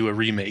Hollywood should do a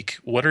remake,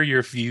 what are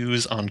your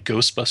views on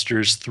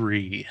Ghostbusters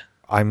 3?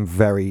 I'm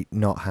very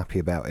not happy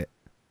about it.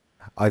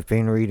 I've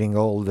been reading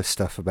all the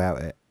stuff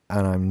about it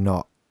and I'm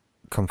not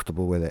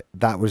comfortable with it.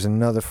 That was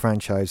another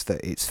franchise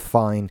that it's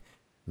fine,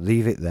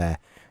 leave it there.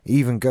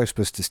 Even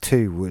Ghostbusters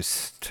 2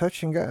 was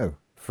touch and go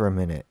for a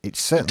minute.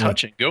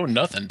 Touch and go,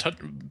 nothing.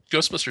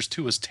 Ghostbusters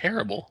 2 was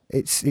terrible.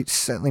 It's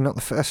certainly not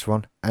the first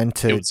one. And It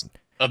to was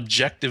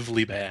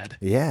objectively bad.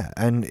 yeah,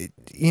 and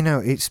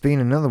it's been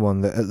another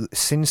one that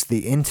since the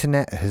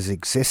internet has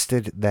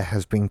existed, there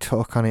has been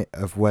talk on it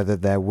of whether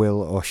there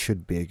will or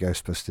should be a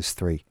Ghostbusters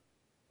 3.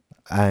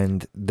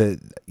 And there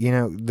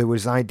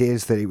was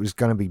ideas that it was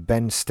going to be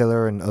Ben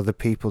Stiller and other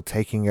people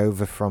taking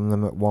over from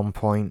them at one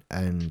point,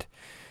 and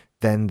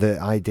then the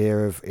idea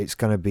of it's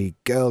going to be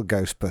girl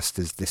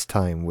Ghostbusters this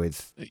time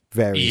with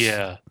various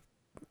Yeah,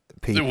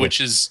 people. which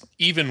is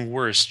even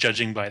worse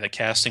judging by the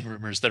casting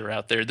rumors that are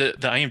out there. The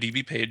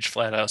IMDb page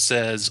flat out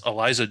says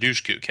Eliza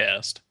Dushku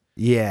cast,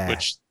 Yeah,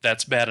 which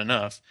that's bad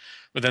enough.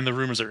 But then the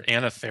rumors are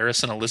Anna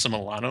Faris and Alyssa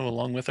Milano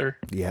along with her.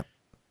 yep.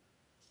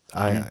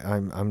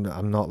 Um,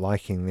 I'm not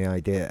liking the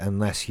idea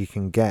unless you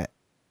can get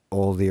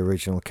all the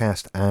original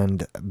cast,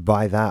 and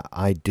by that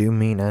I do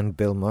mean and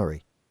Bill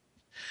Murray.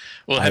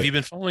 well, have I you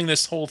been following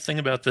this whole thing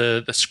about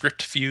the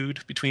script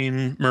feud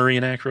between Murray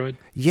and Aykroyd?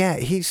 Yeah,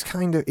 he's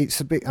kind of.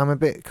 It's a bit. I'm a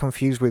bit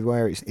confused with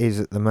where it is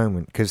at the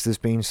moment because there's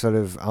been sort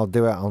of I'll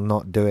do it, I'll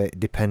not do it,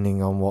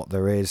 depending on what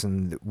there is.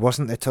 And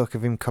wasn't there talk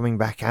of him coming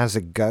back as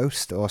a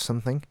ghost or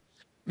something?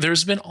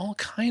 There's been all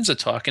kinds of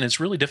talk, and it's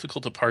really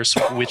difficult to parse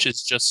which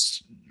is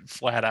just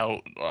flat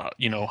out,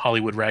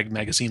 Hollywood rag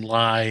magazine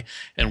lie,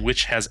 and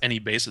which has any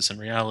basis in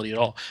reality at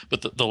all.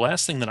 But the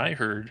last thing that I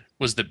heard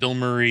was that Bill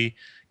Murray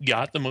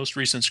got the most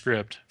recent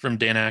script from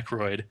Dan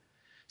Aykroyd,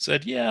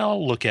 said, "Yeah,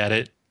 I'll look at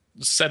it,"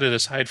 set it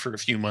aside for a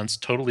few months,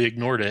 totally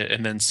ignored it,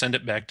 and then send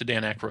it back to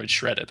Dan Aykroyd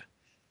shredded.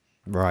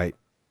 Right.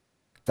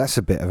 That's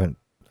a bit of an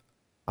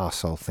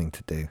arsehole thing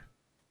to do,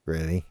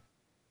 really,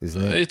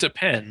 isn't it? It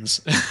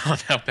depends on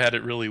how bad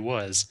it really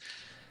was.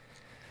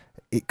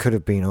 It could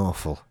have been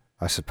awful,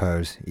 I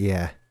suppose.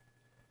 Yeah.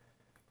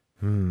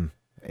 Hmm.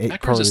 It Aykroyd's a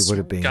probably would have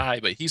smart been. guy,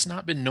 but he's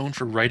not been known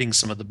for writing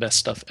some of the best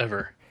stuff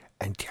ever.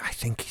 And I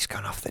think he's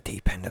gone off the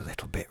deep end a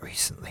little bit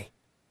recently.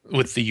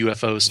 With the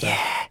UFO stuff.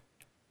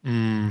 Yeah.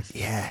 Mm.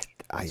 Yeah.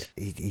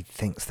 He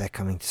thinks they're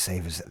coming to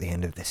save us at the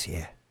end of this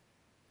year.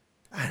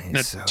 And Now,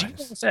 it's so. do you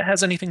know if that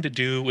has anything to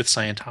do with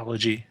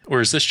Scientology,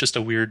 or is this just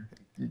a weird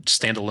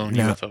standalone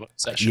No, UFO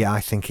obsession? yeah, I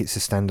think it's a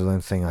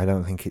standalone thing. I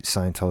don't think it's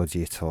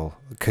Scientology at all.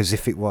 Because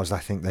if it was, I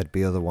think there'd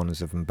be other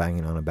ones of them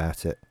banging on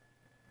about it.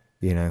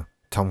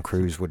 Tom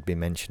Cruise would be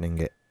mentioning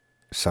it.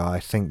 So I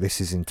think this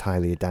is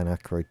entirely a Dan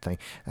Aykroyd thing.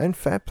 And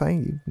fair play,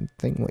 you can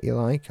think what you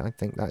like. I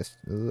think that's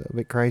a little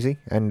bit crazy.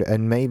 And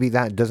maybe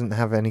that doesn't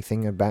have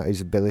anything about his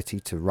ability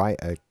to write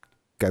a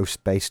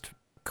ghost-based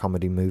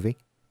comedy movie.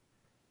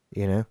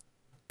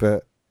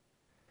 But,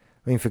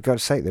 I mean, for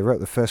God's sake, they wrote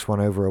the first one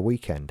over a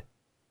weekend.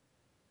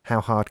 How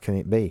hard can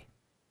it be?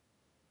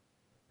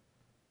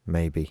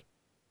 Maybe.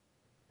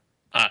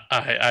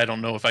 I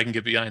don't know if I can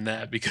get behind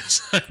that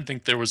because I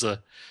think there was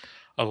a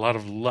a lot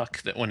of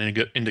luck that went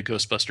into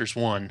Ghostbusters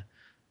 1,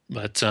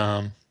 but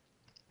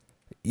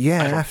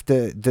Yeah, I don't.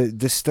 after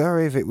the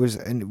story of it was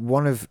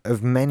one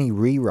of many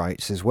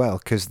rewrites as well,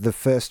 because the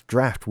first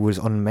draft was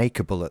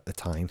unmakeable at the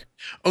time.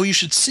 Oh, you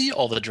should see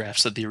all the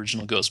drafts that the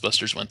original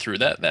Ghostbusters went through.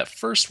 That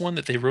first one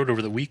that they wrote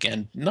over the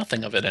weekend,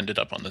 nothing of it ended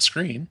up on the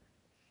screen.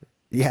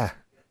 Yeah.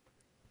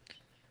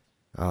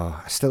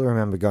 Oh, I still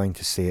remember going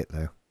to see it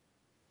though.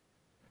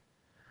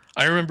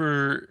 I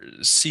remember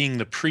seeing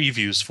the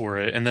previews for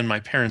it, and then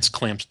my parents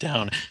clamped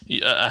down.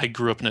 I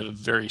grew up in a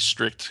very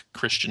strict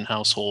Christian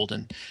household,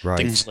 and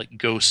things Right. like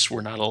ghosts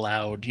were not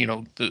allowed.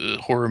 The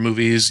horror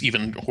movies,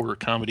 even horror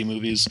comedy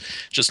movies,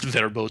 just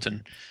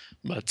verboten.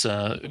 But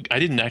I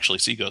didn't actually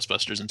see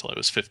Ghostbusters until I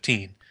was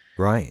 15.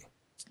 Right.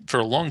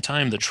 For a long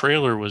time, the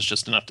trailer was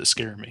just enough to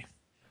scare me.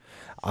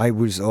 I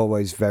was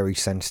always very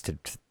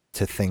sensitive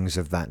to things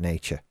of that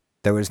nature.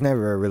 There was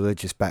never a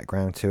religious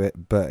background to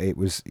it, but it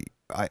was.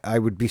 I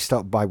would be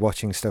stopped by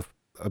watching stuff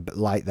a bit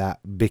like that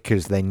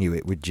because they knew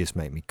it would just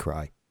make me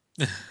cry.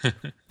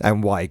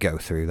 And why go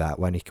through that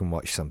when you can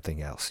watch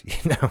something else?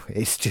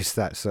 It's just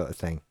that sort of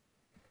thing.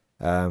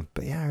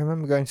 But yeah, I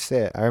remember going to see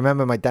it. I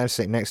remember my dad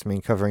sitting next to me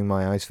and covering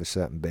my eyes for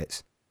certain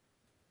bits.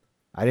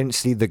 I didn't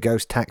see the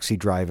ghost taxi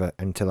driver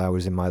until I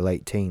was in my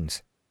late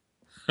teens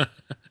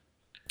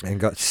and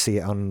got to see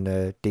it on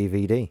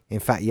DVD. In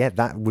fact, yeah,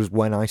 that was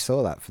when I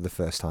saw that for the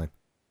first time.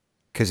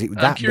 Because I'm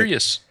that bit,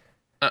 curious.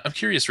 I'm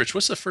curious, Rich.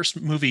 What's the first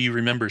movie you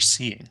remember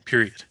seeing?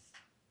 Period.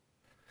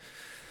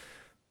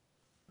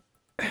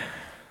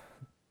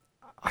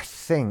 I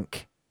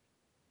think,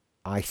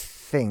 I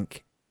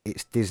think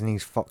it's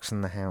Disney's Fox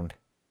and the Hound.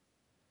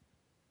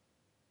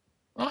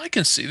 Oh, I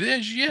can see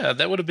this. Yeah,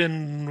 that would have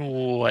been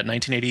what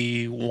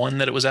 1981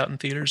 that it was out in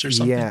theaters or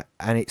something. Yeah,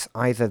 and it's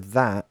either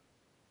that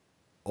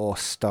or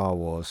Star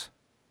Wars.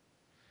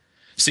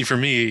 See, for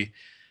me,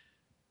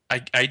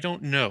 I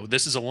don't know.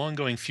 This is a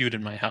long-going feud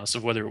in my house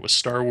of whether it was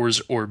Star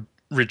Wars or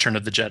Return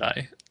of the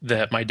Jedi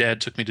that my dad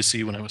took me to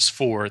see when I was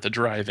 4 at the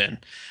drive-in.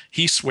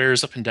 He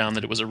swears up and down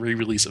that it was a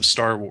re-release of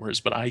Star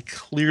Wars, but I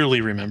clearly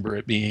remember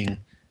it being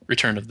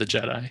Return of the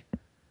Jedi.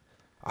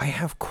 I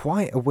have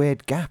quite a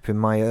weird gap in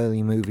my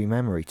early movie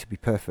memory, to be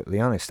perfectly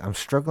honest. I'm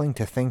struggling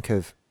to think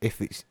of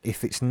if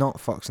it's not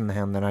Fox and the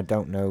Hound, then I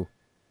don't know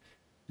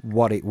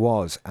what it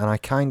was, and I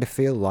kind of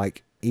feel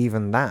like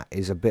even that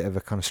is a bit of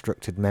a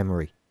constructed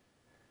memory.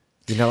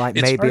 Like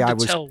It's maybe hard I to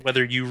was. tell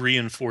whether you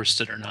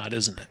reinforced it or not,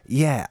 isn't it?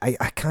 Yeah,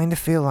 I kind of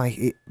feel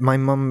like my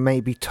mum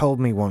maybe told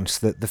me once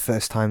that the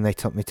first time they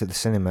took me to the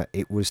cinema,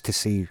 it was to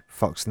see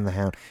Fox and the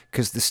Hound,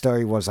 because the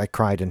story was I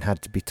cried and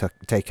had to be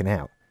taken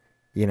out.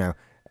 You know,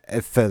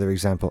 a further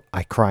example,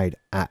 I cried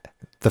at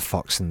the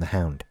Fox and the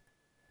Hound.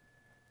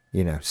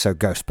 So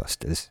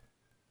Ghostbusters,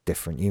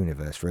 different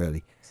universe,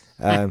 really.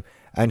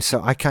 And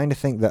so I kind of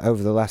think that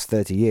over the last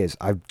 30 years,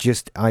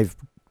 I've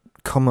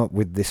come up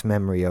with this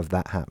memory of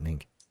that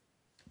happening.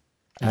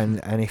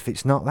 And if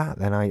it's not that,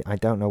 then I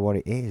don't know what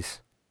it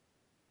is.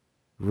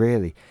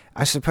 Really.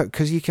 I suppose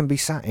because you can be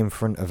sat in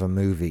front of a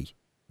movie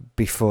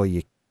before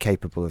you're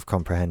capable of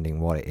comprehending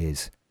what it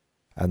is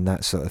and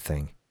that sort of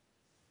thing.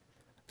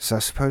 So I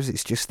suppose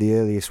it's just the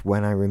earliest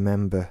when I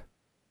remember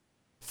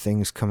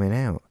things coming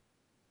out.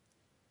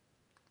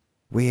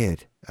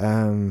 Weird.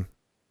 I'm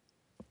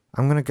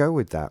going to go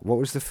with that. What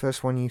was the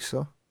first one you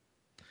saw?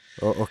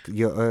 Or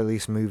your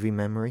earliest movie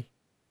memory?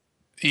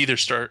 Either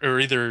Star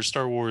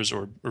Wars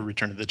or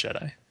Return of the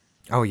Jedi.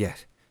 Oh,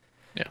 yes.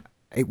 Yeah.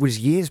 It was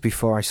years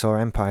before I saw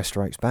Empire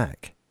Strikes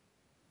Back.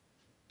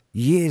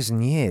 Years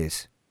and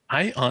years.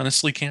 I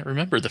honestly can't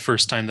remember the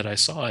first time that I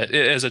saw it.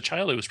 As a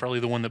child, it was probably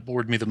the one that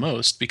bored me the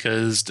most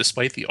because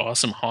despite the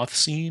awesome Hoth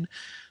scene,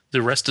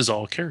 the rest is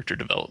all character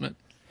development,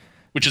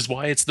 which is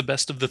why it's the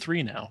best of the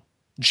three now.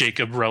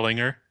 Jacob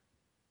Rellinger.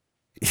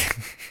 You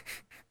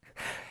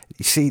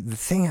see, the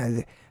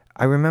thing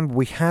I remember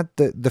we had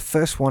the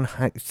first one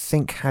I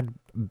think had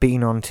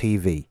been on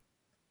TV,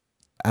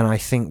 and I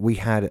think we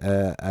had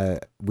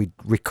we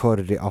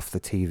recorded it off the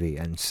TV,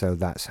 and so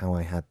that's how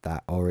I had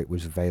that, or it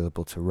was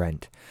available to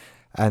rent.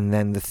 And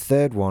then the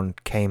third one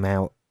came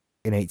out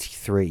in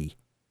 '83.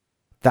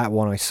 That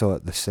one I saw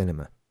at the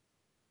cinema.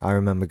 I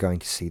remember going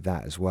to see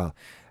that as well.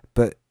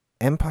 But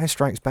Empire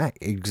Strikes Back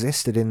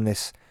existed in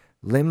this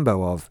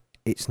limbo of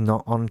it's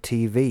not on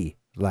TV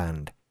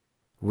land,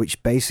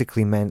 which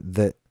basically meant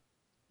that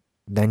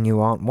then you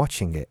aren't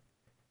watching it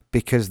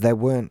because there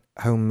weren't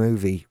home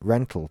movie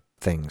rental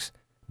things.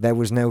 There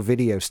was no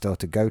video store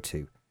to go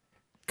to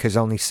because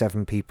only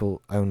 7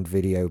 people owned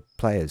video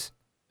players.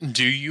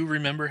 Do you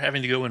remember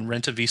having to go and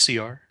rent a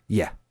VCR?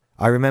 Yeah,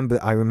 I remember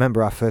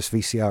our first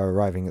VCR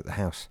arriving at the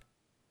house.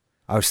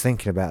 I was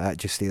thinking about that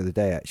just the other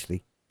day,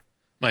 actually.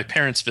 My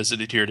parents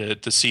visited here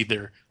to see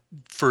their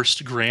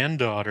first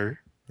granddaughter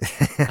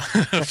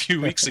a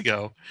few weeks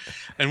ago,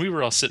 and we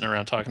were all sitting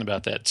around talking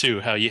about that too.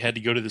 How you had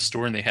to go to the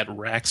store and they had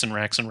racks and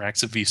racks and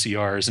racks of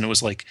VCRs, and it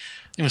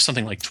was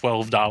something like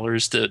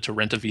 $12 to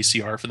rent a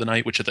VCR for the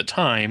night, which at the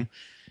time,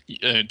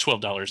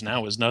 $12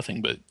 now is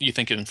nothing, but you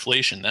think of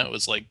inflation, that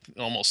was like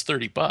almost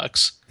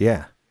 $30.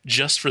 Yeah.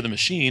 just for the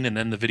machine and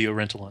then the video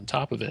rental on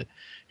top of it,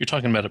 you're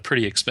talking about a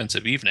pretty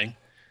expensive evening.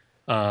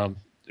 Um,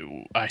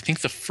 I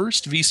think the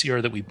first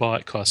VCR that we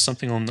bought cost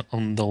something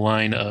on the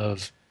line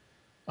of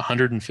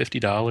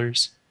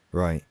 $150,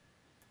 Right.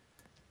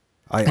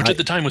 I, which I at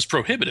the time was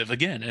prohibitive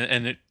again,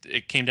 and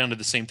it came down to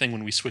the same thing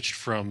when we switched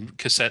from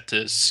cassette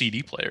to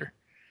CD player.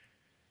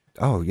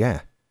 oh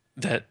yeah.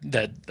 That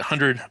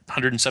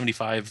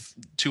 175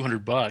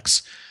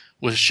 $200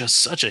 was just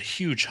such a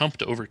huge hump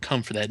to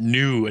overcome for that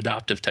new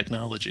adoptive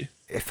technology.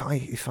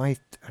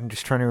 I'm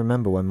just trying to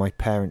remember when my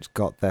parents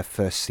got their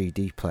first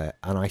CD player,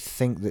 and I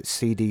think that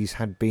CDs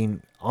had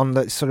been on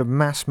the sort of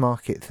mass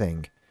market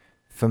thing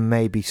for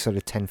maybe sort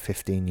of 10,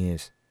 15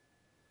 years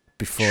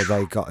before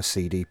they got a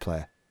CD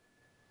player.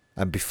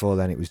 And before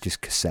then it was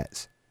just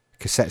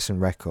cassettes and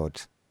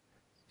records.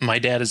 My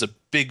dad is a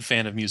big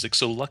fan of music,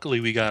 so luckily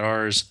we got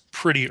ours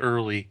pretty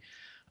early.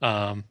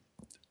 Um,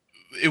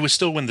 it was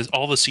still when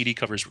all the CD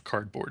covers were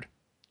cardboard.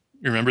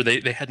 You remember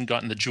they hadn't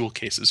gotten the jewel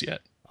cases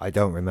yet. I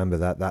don't remember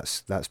that.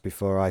 That's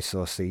before I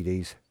saw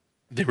CDs.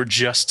 They were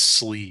just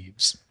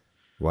sleeves.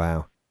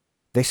 Wow.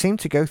 They seem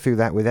to go through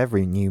that with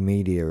every new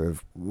media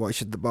of what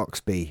should the box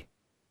be?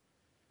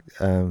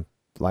 Um,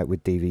 like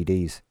with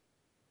DVDs.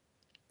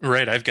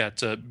 Right, I've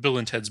got Bill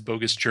and Ted's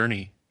Bogus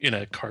Journey in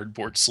a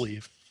cardboard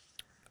sleeve.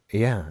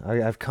 Yeah, I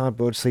have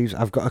cardboard sleeves.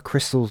 I've got a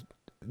crystal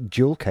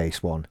jewel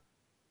case one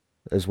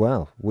as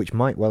well, which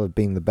might well have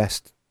been the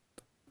best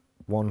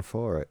one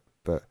for it.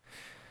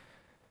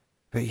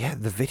 But yeah,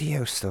 the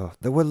video store.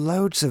 There were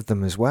loads of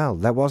them as well.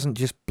 There wasn't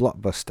just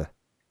Blockbuster.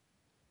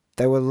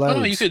 There were Oh no,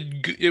 you loads.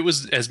 could. It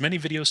was as many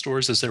video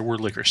stores as there were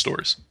liquor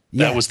stores.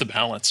 That Yeah, was the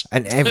balance.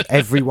 and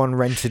everyone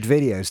rented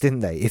videos, didn't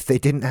they? If they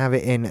didn't have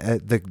it in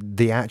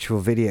the actual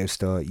video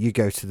store, you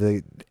go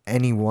to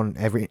any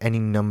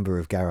number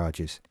of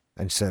garages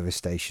and service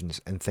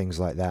stations and things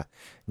like that.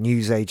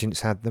 News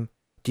agents had them.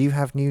 Do you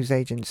have news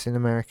agents in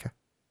America?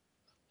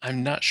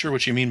 I'm not sure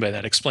what you mean by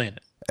that. Explain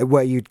it.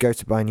 Where you'd go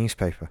to buy a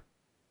newspaper?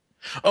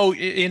 Oh,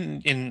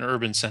 in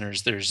urban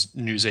centers, there's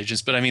news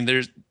agents, but I mean,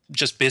 there's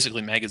just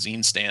basically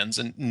magazine stands,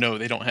 and no,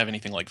 they don't have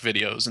anything like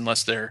videos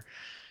unless they're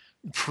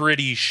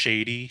pretty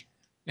shady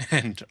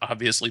and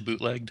obviously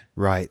bootlegged.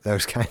 Right,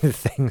 those kind of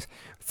things.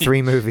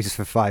 Three movies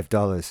for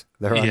 $5.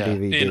 They're on Yeah,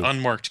 in DVD.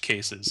 unmarked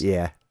cases.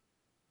 Yeah,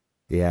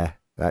 yeah,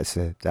 that's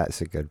a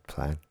good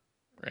plan.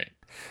 Right.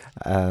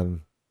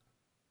 Um,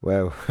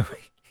 well,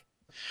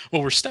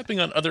 Well, we're stepping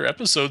on other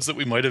episodes that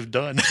we might have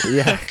done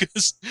yeah,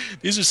 because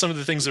these are some of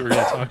the things that we're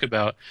going to talk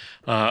about.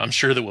 I'm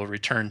sure that we'll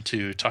return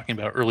to talking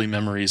about early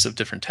memories of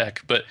different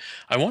tech, but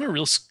I want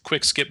to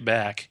quick skip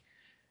back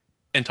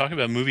and talk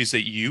about movies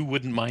that you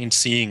wouldn't mind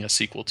seeing a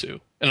sequel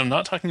to. And I'm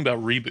not talking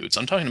about reboots,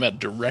 I'm talking about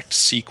direct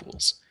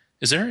sequels.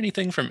 Is there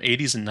anything from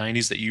 80s and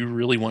 90s that you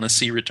really want to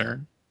see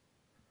return?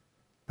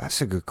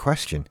 that's a good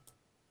question.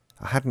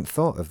 I hadn't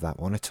thought of that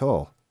one at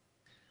all.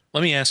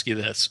 Let me ask you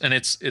this, and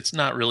it's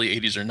not really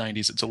 80s or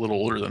 90s, it's a little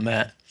older than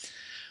that.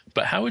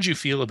 But how would you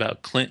feel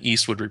about Clint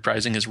Eastwood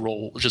reprising his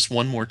role just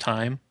one more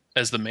time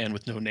as the man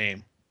with no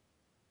name?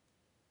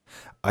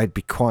 I'd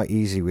be quite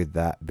easy with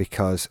that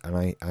because,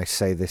 and I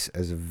say this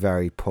as a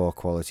very poor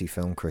quality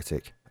film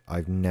critic,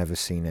 I've never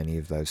seen any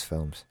of those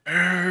films.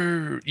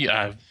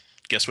 Yeah,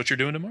 guess what you're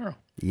doing tomorrow?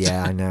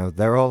 Yeah, I know.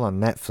 They're all on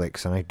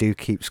Netflix, and I do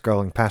keep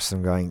scrolling past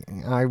them going,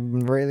 I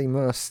really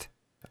must.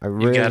 I You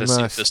really gotta see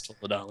a must. fistful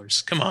of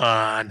dollars. Come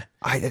on.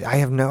 I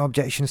have no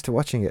objections to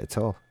watching it at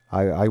all.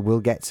 I will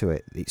get to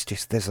it. It's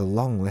just there's a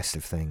long list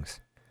of things.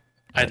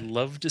 I'd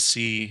love to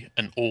see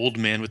an old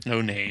man with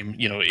no name,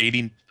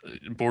 80,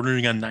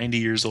 bordering on 90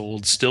 years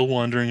old, still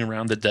wandering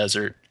around the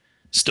desert,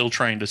 still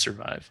trying to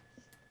survive.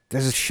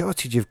 There's a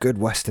shortage of good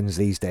westerns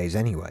these days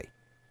anyway.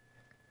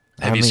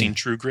 Have I you mean, seen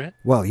True Grit?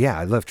 well, yeah,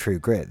 I love True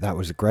Grit. That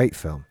was a great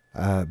film.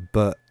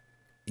 But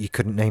you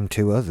couldn't name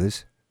two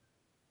others,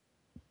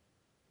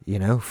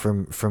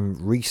 from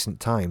recent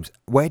times.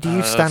 Where do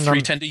you stand on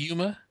 310 to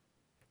Yuma?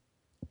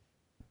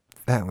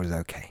 that? Was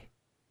okay.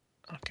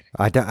 Okay.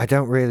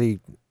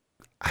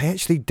 I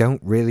actually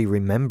don't really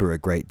remember a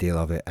great deal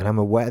of it, and I'm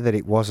aware that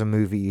it was a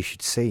movie you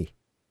should see.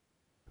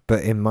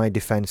 But in my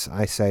defense,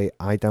 I say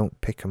I don't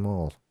pick 'em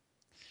all.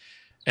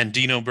 And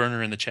Dino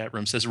Burner in the chat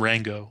room says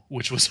Rango,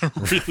 which was a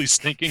really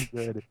stinking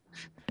good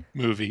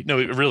movie. No,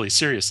 really,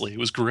 seriously, it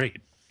was great.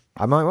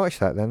 I might watch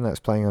that then.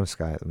 That's playing on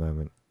Sky at the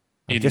moment.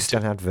 You I'm need just to.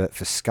 an advert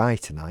for Sky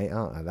tonight,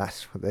 aren't I?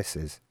 That's what this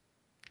is.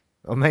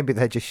 Or maybe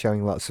they're just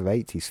showing lots of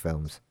 80s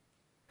films.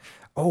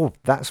 Oh,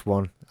 that's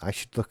one. I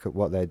should look at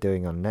what they're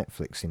doing on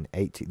Netflix in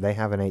 80. They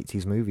have an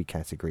 80s movie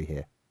category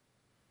here.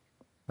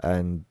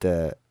 And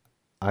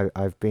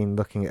I've been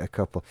looking at a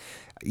couple.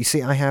 You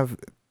see, I have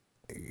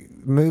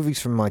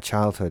movies from my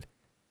childhood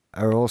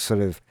are all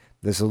sort of,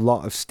 there's a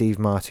lot of Steve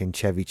Martin,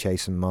 Chevy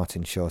Chase and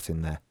Martin Short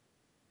in there.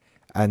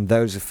 And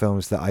those are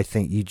films that I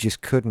think you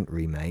just couldn't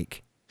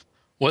remake.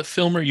 What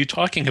film are you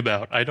talking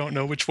about? I don't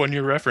know which one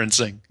you're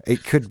referencing.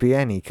 It could be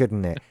any,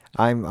 couldn't it?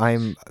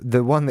 I'm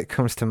the one that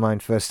comes to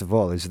mind first of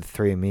all is The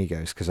Three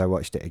Amigos because I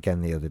watched it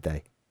again the other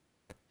day.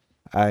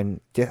 And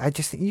I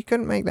just think you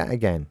couldn't make that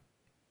again.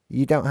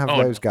 You don't have Oh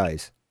those no,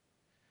 guys,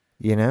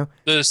 you know?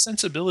 the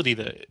sensibility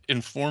that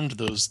informed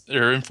those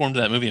or informed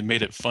that movie and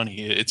made it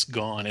funny, it's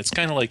gone. It's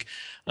kind of like,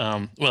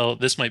 well,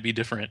 this might be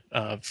different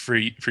for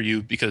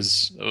you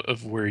because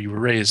of where you were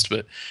raised,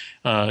 but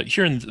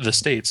here in the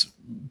States,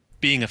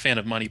 being a fan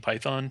of Monty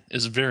Python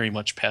is very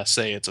much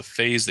passé. It's a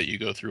phase that you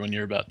go through when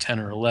you're about 10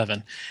 or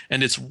 11,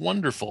 and it's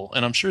wonderful.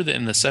 And I'm sure that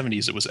in the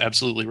 70s it was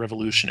absolutely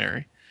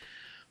revolutionary.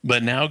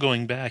 But now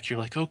going back, you're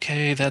like,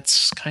 okay,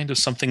 that's kind of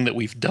something that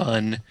we've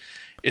done.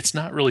 It's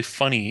not really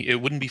funny.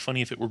 It wouldn't be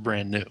funny if it were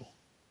brand new.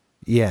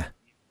 Yeah.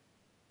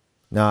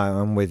 No,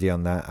 I'm with you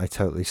on that. I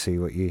totally see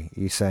what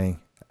you're saying.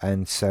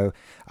 And so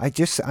I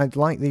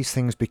like these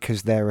things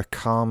because they're a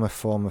calmer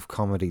form of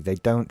comedy. They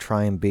don't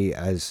try and be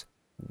as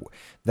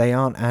they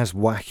aren't as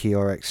wacky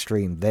or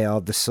extreme. They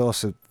are the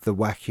source of the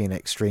wacky and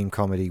extreme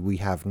comedy we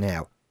have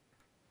now.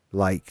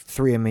 Like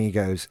Three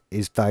Amigos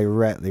is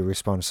directly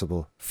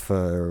responsible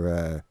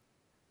for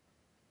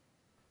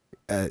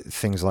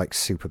things like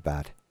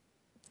Superbad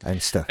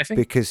and stuff I think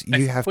because I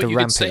you think have what to you could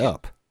ramp it say.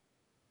 up.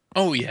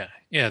 Oh yeah,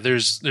 yeah.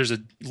 There's a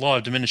law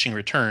of diminishing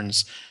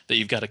returns that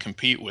you've got to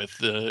compete with.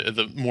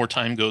 The more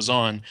time goes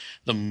on,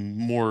 the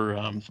more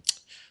um,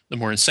 the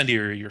more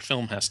incendiary your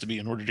film has to be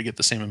in order to get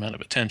the same amount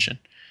of attention.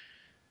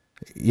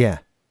 Yeah,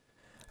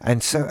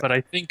 and so But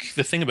I think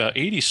the thing about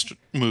 80s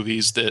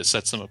movies that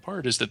sets them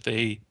apart is that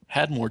they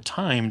had more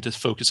time to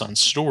focus on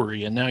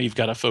story, and now you've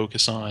got to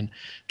focus on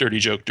dirty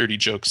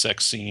joke,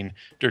 sex scene,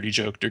 dirty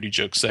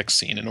joke, sex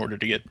scene in order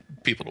to get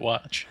people to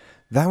watch.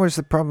 that was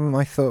the problem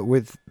I thought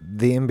with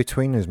the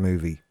In-Betweeners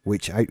movie,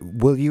 which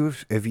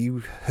have you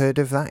heard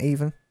of that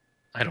even?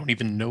 I don't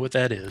even know what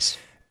that is.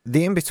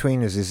 The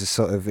In-Betweeners is a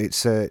sort of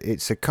it's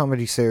a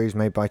comedy series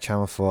made by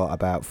Channel 4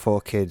 about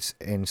four kids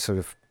in sort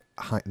of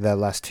their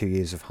last 2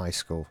 years of high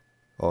school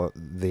or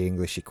the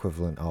English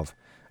equivalent of,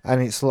 and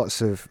it's lots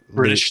of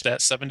British That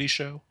 70s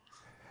Show?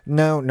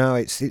 no,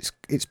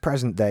 it's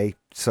present day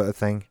sort of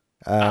thing.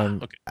 Ah,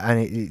 okay. And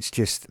it's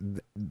just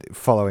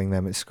following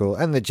them at school.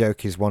 And the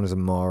joke is one's a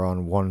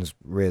moron, one's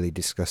really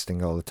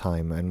disgusting all the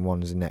time, and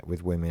one's a net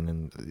with women,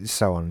 and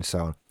so on and so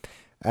on.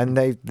 And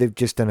they've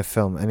just done a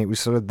film, and it was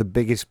sort of the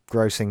biggest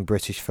grossing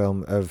British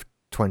film of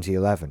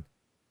 2011.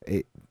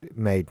 It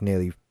made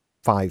nearly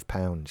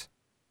 £5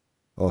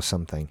 or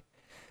something,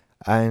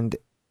 and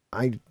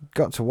I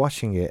got to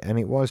watching it, and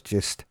it was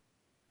just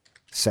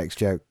sex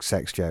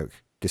joke,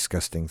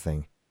 disgusting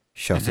thing,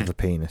 shot of Mhm. a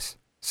penis,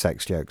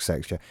 sex joke,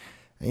 sex joke.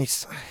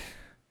 It's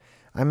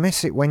I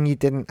miss it when you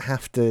didn't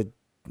have to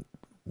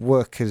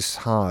work as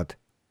hard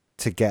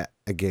to get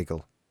a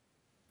giggle,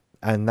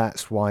 and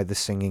that's why the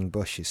singing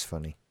bush is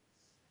funny.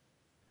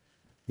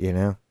 You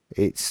know,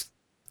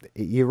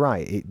 you're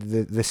right.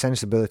 The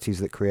sensibilities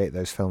that create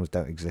those films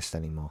don't exist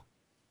anymore.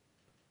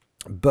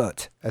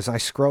 But as I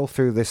scroll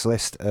through this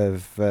list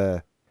of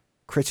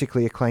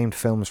critically acclaimed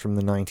films from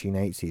the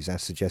 1980s,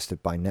 as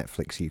suggested by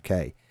Netflix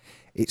UK,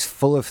 it's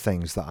full of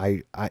things that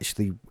I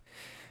actually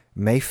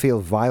may feel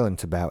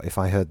violent about if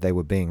I heard they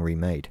were being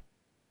remade.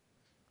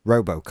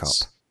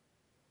 RoboCop.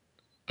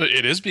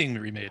 It is being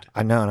remade.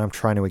 I know, and I'm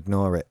trying to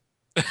ignore it.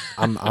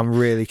 I'm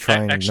really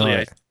trying to Actually, ignore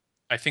I it.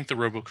 I think the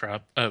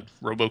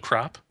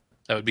RoboCrop,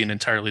 that would be an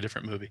entirely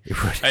different movie.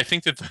 It would I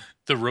think that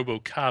the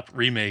RoboCop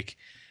remake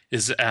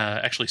is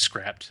actually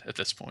scrapped at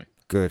this point.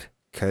 good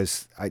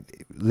because I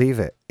leave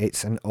it.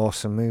 It's an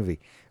awesome movie,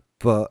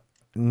 but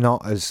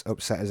not as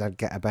upset as I'd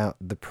get about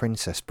The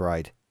Princess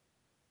Bride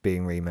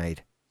being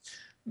remade.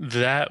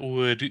 That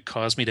would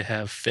cause me to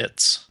have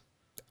fits,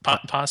 Uh,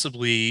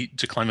 possibly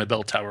to climb a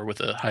bell tower with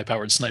a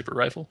high-powered sniper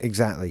rifle.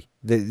 exactly.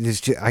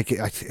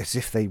 As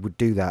if they would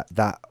do that.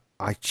 That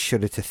I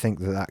shudder to think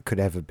that that could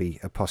ever be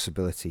a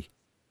possibility.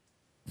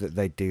 That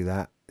they'd do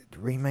that.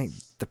 Remake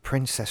The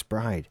Princess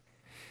Bride.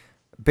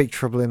 Big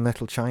Trouble in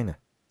Little China.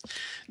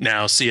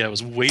 Now, see, I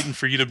was waiting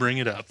for you to bring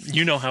it up.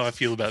 You know how I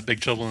feel about Big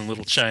Trouble in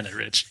Little China,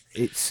 Rich.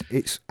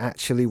 It's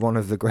actually one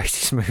of the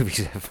greatest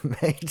movies ever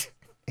made.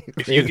 It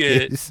If you really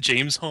get is.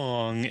 James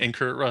Hong and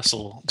Kurt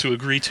Russell to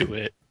agree to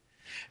it,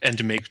 and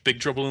to make Big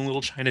Trouble in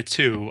Little China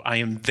 2, I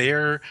am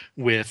there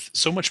with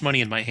so much money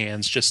in my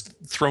hands, just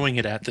throwing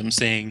it at them,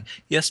 saying,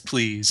 "Yes,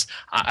 please,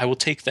 I will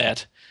take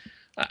that.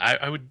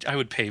 I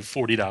would pay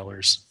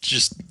 $40 to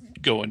just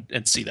go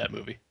and see that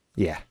movie."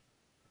 Yeah.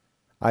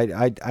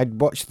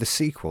 I'd watch the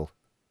sequel,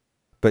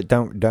 but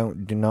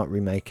do not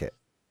remake it.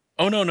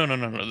 Oh no, no, no,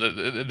 no,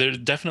 no! There's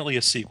definitely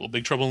a sequel,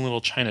 Big Trouble in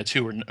Little China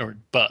 2, or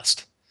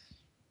bust.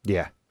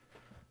 Yeah.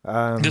 The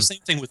Um,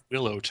 same thing with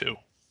Willow too.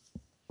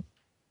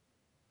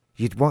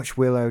 you'd watch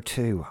Willow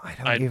too. I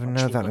don't I'd even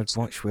watch know that Willow I'd too.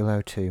 watch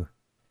Willow too.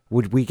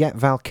 Would we get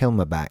Val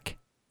Kilmer back?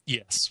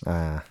 Yes,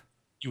 Ah,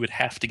 you would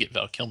have to get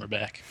Val Kilmer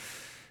back.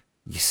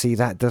 you see,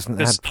 that doesn't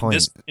This add in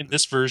this point. in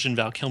this version,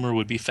 Val Kilmer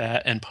would be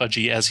fat and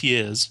pudgy as he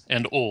is,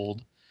 and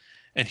old,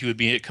 and he would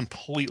be a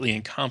completely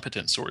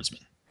incompetent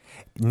swordsman.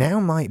 Now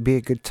might be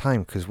a good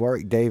time because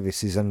Warwick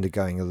Davis is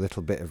undergoing a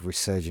little bit of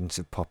resurgence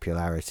of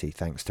popularity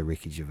thanks to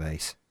Ricky Gervais.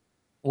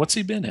 What's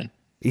he been in?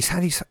 He's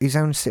had his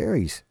own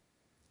series.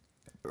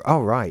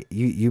 Oh right,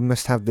 you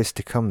must have this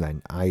to come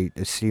then. I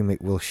assume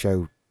it will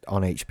show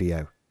on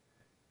HBO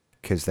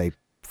because they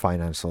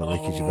finance all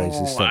Ricky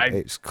Gervais's Oh, stuff. I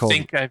It's called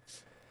think I've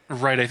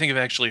right. I think I've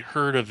actually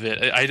heard of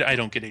it. I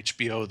don't get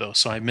HBO though,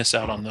 so I miss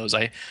out on those.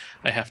 I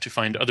have to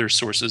find other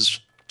sources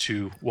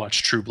to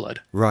watch True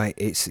Blood. right.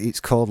 It's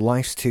called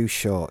Life's Too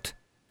Short,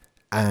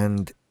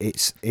 and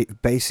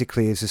it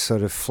basically is a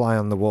sort of fly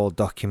on the wall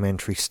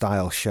documentary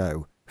style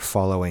show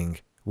following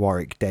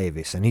Warwick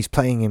Davis, and he's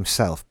playing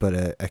himself, but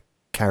a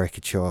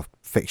caricature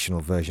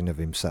fictional version of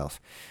himself.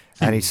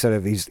 And he's sort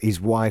of his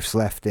wife's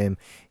left him.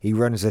 He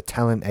runs a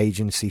talent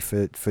agency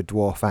for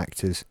dwarf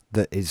actors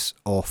that is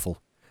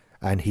awful,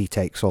 and he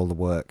takes all the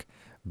work,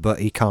 but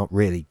he can't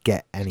really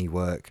get any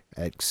work,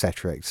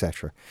 etc.,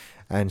 etc.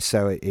 And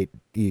so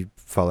you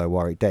follow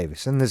Warwick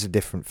Davis, and there's a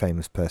different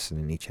famous person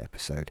in each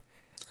episode,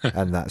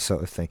 and that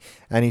sort of thing.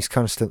 And he's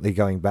constantly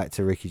going back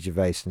to Ricky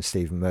Gervais and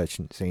Stephen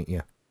Merchant,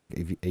 saying,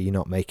 are you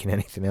not making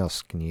anything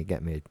else? Can you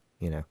get me,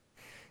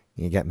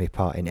 you get me a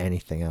part in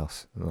anything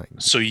else? I'm like,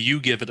 So you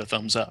give it a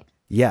thumbs up.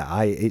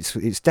 yeah,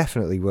 it's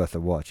definitely worth a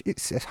watch.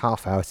 It's a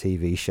half-hour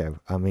TV show.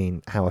 I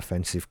mean, how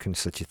offensive can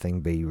such a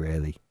thing be,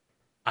 really?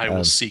 I will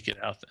Um, seek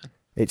it out then.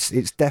 it's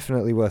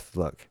definitely worth a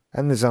look.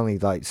 And there's only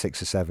like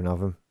 6 or 7 of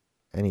them.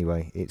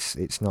 Anyway,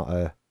 it's not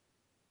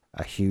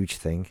a huge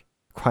thing.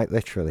 Quite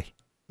literally,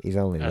 he's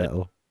only Uh,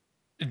 little.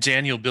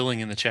 Daniel Billing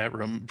in the chat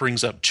room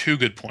brings up two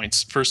good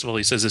points. First of all,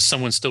 he says, "Is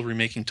someone still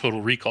remaking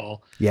Total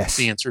Recall?" The Yes,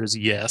 answer is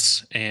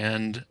yes,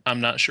 and I'm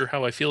not sure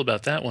how I feel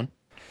about that one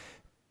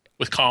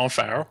with Colin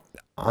Farrell.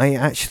 I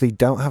actually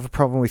don't have a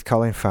problem with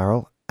Colin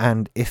Farrell,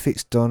 and if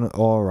it's done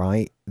all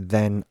right,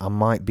 then I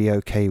might be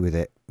okay with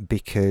it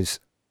because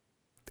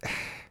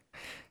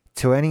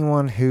to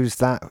anyone who's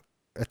that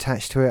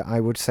attached to it, I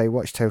would say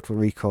watch Total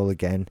Recall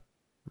again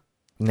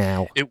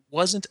now. It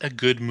wasn't a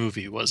good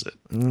movie, was it?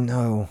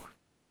 No,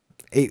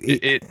 It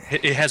it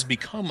it has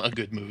become a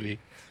good movie,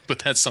 but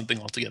that's something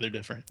altogether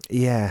different.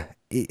 yeah,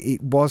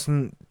 it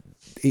wasn't.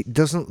 It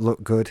doesn't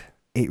look good.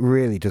 It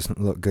really doesn't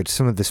look good.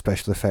 Some of the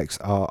special effects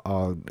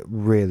are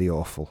really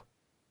awful.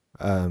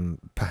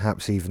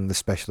 Perhaps even the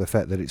special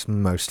effect that it's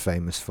most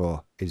famous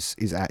for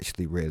is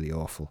actually really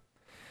awful.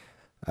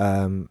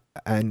 And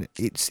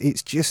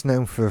it's just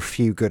known for a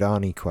few good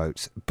Arnie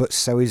quotes, but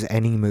so is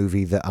any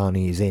movie that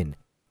Arnie is in.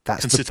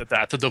 That's the Consider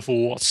that a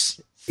divorce.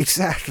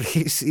 exactly.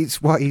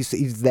 It's what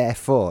he's there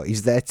for.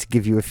 He's there to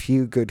give you a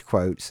few good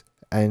quotes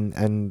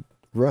and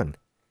run,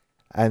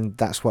 and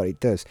that's what it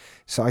does.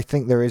 So I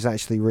think there is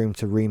actually room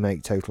to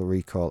remake Total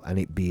Recall and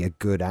it be a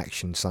good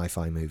action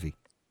sci-fi movie.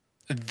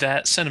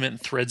 That sentiment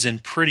threads in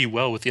pretty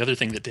well with the other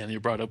thing that Daniel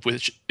brought up,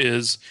 which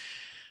is,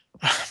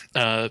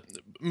 uh,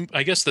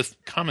 I guess the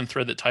common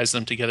thread that ties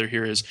them together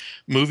here is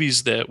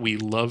movies that we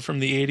love from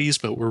the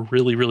 80s, but were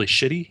really, really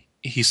shitty.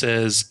 He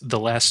says The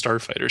Last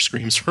Starfighter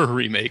screams for a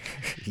remake.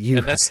 You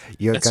And that's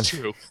you're that's gonna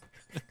true.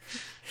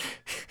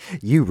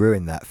 you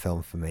ruined that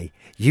film for me.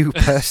 You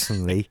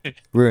personally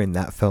ruined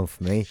that film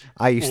for me.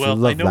 I used to Well,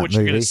 I love know that what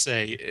you're going to movie.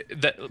 say.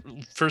 That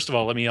first of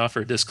all, let me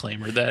offer a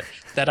disclaimer that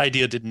that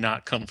idea did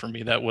not come from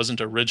me. That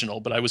wasn't original,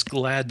 but I was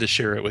glad to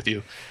share it with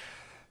you.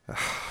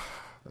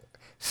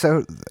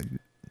 So,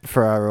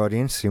 for our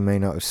audience who may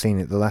not have seen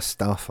it, The Last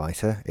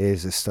Starfighter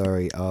is a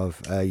story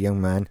of a young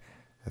man,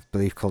 I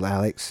believe called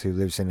Alex, who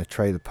lives in a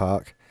trailer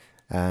park,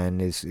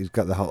 and he's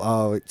got the whole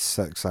 "oh it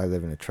sucks I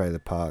live in a trailer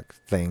park"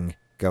 thing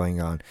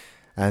going on.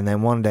 And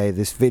then one day,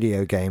 this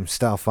video game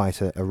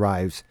Starfighter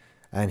arrives,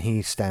 and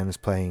he stands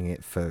playing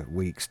it for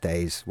weeks,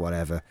 days,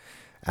 whatever,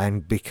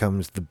 and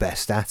becomes the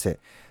best at it.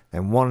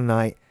 And one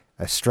night,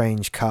 a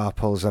strange car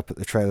pulls up at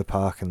the trailer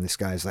park, and this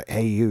guy's like,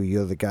 "Hey,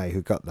 you're the guy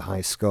who got the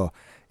high score.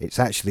 It's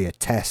actually a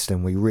test,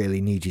 and we really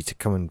need you to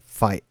come and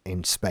fight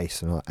in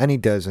space." And all. And he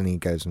does, and he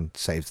goes and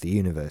saves the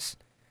universe.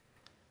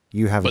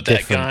 You have a But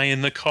that different. guy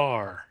in the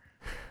car,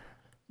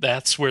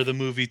 that's where the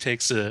movie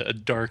takes a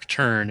dark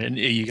turn, and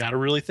you got to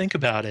really think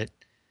about it.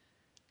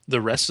 The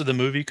rest of the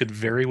movie could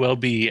very well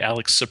be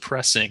Alex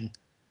suppressing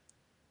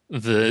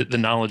the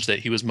knowledge that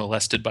he was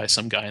molested by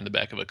some guy in the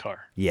back of a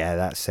car. Yeah,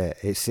 that's it.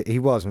 He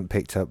wasn't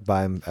picked up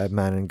by a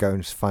man and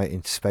going to fight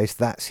into space.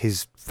 That's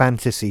his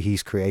fantasy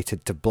he's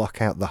created to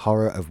block out the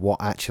horror of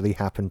what actually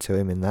happened to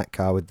him in that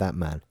car with that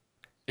man.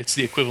 It's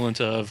the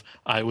equivalent of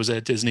I was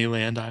at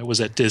Disneyland, I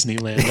was at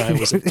Disneyland, I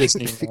was at It's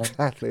Disneyland.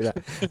 exactly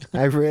that.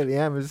 I really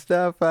am a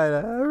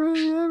starfighter. I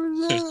really am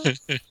a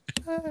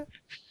starfighter.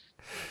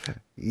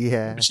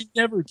 Yeah. But you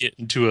never get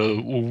into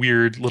a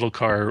weird little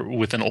car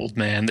with an old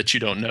man that you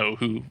don't know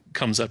who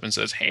comes up and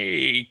says,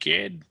 "Hey,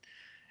 kid,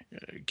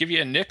 give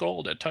you a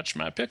nickel to touch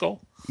my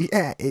pickle."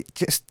 Yeah, it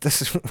just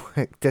doesn't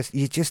work.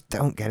 You just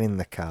don't get in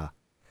the car.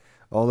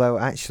 Although,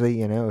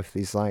 actually, if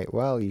he's like,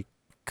 well, you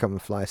come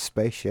and fly a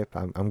spaceship,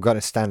 I'm going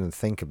to stand and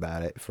think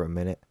about it for a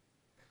minute.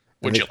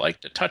 And Would you like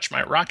to touch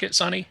my rocket,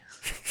 Sonny?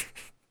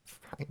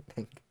 I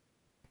think,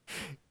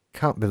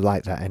 can't be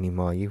like that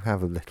anymore. You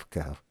have a little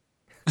girl.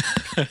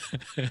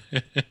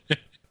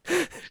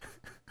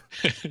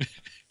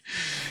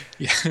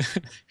 Yeah.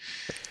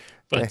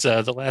 But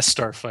The Last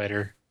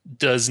Starfighter,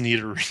 does need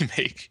a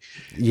remake.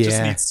 Just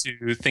Yeah, needs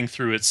to think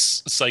through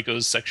its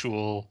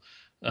psychosexual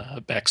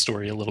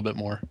backstory a little bit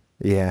more.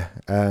 yeah.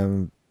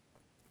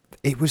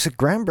 It was a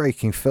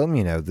groundbreaking film,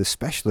 you know. The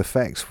special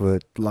effects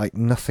were like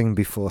nothing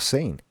before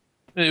seen.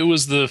 It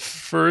was the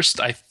first,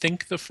 I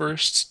think, the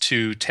first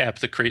to tap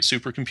the crate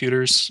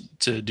supercomputers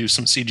to do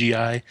some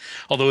CGI.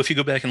 Although, if you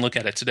go back and look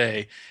at it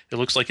today, it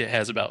looks like it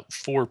has about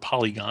 4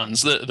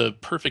 polygons. The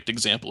perfect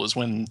example is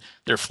when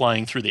they're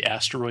flying through the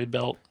asteroid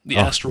belt. The Oh,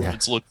 yeah.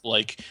 asteroids look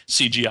like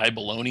CGI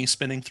baloney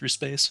spinning through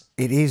space.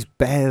 It is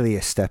barely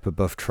a step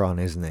above Tron,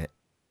 isn't it?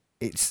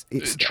 It's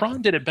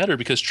Tron did it better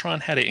because Tron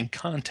had it in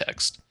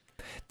context.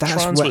 that's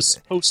Tron's what was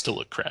supposed to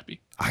look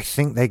crappy. I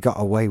think they got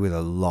away with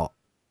a lot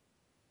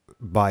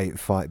by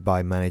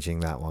managing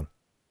that one.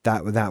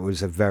 That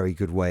was a very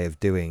good way of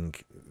doing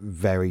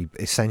very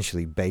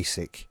essentially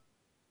basic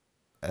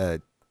uh,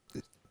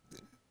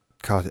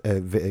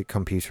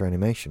 computer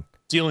animation.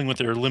 Dealing with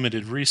their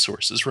limited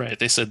resources, right?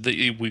 They said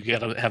that we got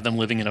to have them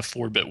living in a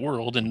 4-bit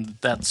world, and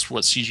that's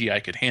what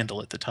CGI could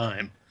handle at the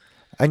time.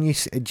 And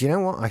do you know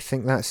what? I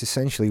think that's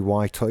essentially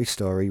why Toy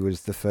Story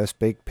was the first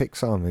big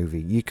Pixar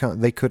movie.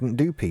 They couldn't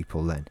do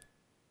people then.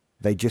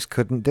 They just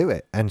couldn't do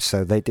it, and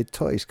so they did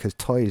toys because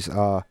toys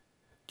are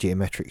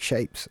geometric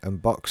shapes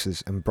and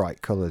boxes and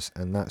bright colors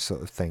and that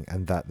sort of thing,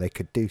 and that they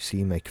could do. So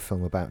you make a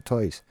film about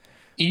toys.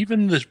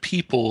 Even the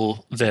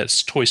people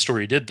that Toy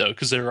Story did, though,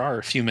 because there are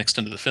a few mixed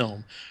into the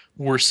film,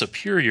 were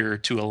superior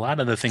to a lot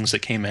of the things that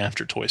came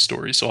after Toy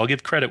Story. So I'll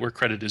give credit where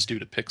credit is due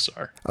to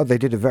Pixar. Oh, they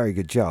did a very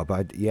good job.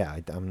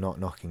 I'm not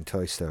knocking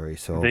Toy Story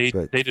at all,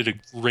 but They did a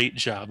great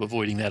job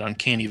avoiding that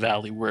uncanny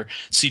valley where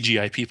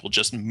CGI people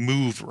just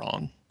move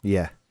wrong.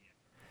 yeah.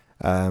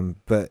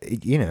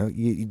 But you know,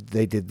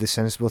 they did the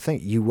sensible thing.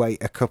 You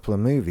wait a couple of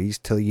movies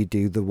till you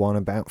do the one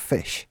about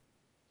fish,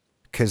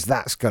 because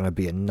that's gonna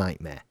be a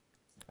nightmare.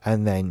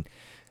 And then,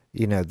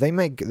 you know, they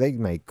made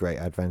great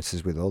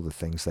advances with all the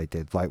things they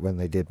did, like when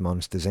they did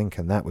Monsters Inc.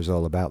 and that was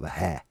all about the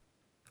hair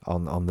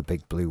on the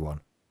big blue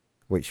one,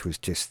 which was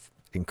just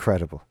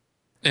incredible.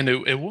 And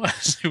it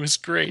was it was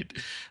great.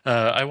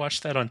 I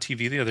watched that on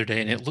TV the other day,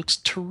 and it looks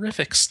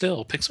terrific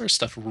still. Pixar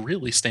stuff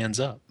really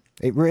stands up.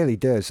 It really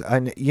does.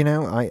 And you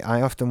know,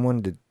 I often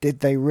wondered,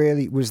 did they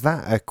really? Was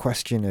that a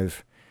question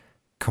of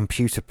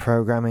computer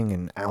programming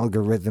and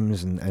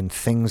algorithms and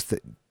things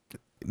that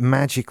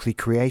magically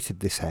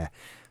created this hair?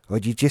 Or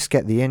do you just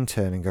get the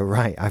intern and go,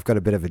 right, I've got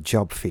a bit of a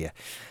job for you.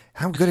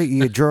 How good are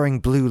you at drawing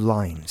blue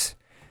lines?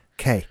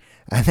 Okay.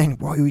 And then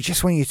we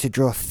just want you to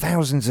draw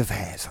thousands of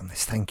hairs on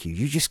this. Thank you.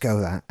 You just go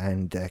that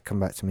and come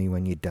back to me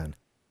when you're done.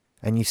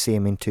 And you see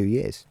him in 2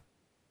 years.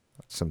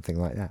 Something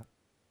like that.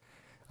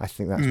 I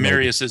think that's maybe.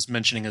 Marius is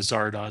mentioning a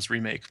Zardoz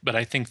remake, but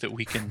I think that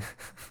we can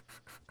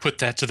put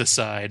that to the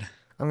side.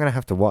 I'm going to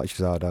have to watch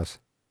Zardoz.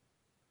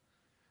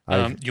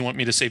 You want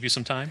me to save you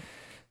some time?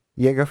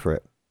 Yeah, go for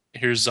it.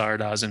 Here's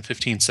Zardoz in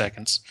 15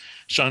 seconds.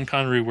 Sean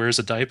Connery wears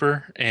a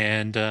diaper,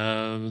 and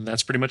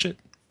that's pretty much it.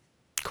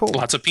 Cool.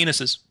 Lots of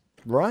penises.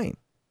 Right.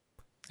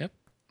 Yep.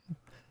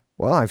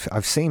 Well,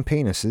 I've seen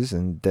penises,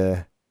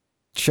 and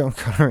Sean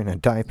Connery in a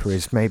diaper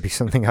is maybe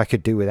something I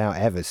could do without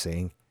ever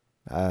seeing.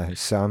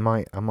 So I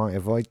might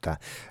avoid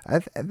that.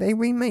 Are they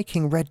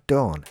remaking Red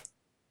Dawn?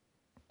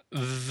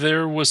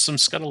 There was some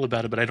scuttle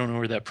about it, but I don't know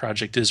where that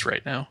project is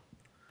right now.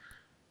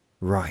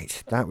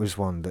 Right, that was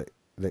one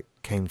that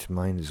came to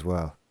mind as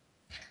well.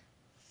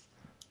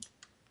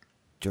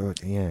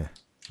 George, yeah.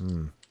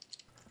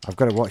 I've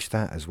got to watch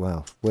that as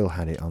well. Will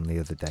had it on the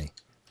other day.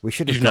 We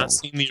should have You've not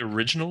seen the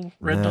original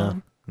Red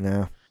Dawn?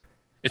 No.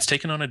 It's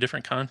taken on a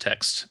different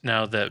context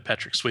now that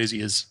Patrick Swayze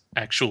is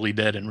actually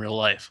dead in real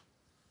life.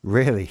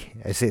 Really?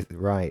 Is it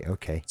right?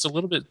 Okay. It's a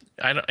little bit.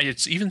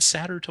 It's even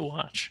sadder to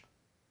watch.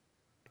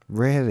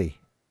 Really?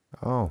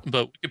 Oh,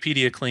 But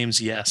Wikipedia claims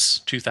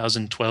yes,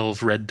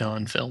 2012 Red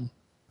Dawn film,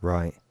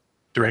 right.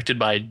 directed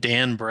by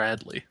Dan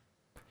Bradley.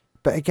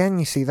 But again,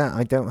 you see that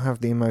I don't have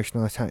the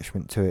emotional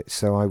attachment to it,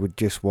 so I would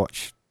just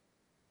watch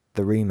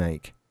the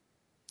remake.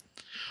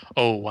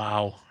 Oh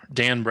wow,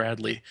 Dan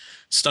Bradley,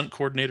 stunt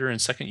coordinator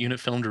and second unit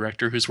film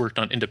director who's worked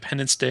on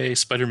Independence Day,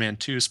 Spider-Man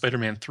 2,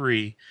 Spider-Man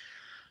 3,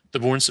 The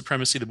Bourne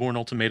Supremacy, The Bourne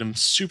Ultimatum,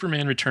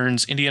 Superman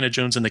Returns, Indiana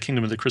Jones and the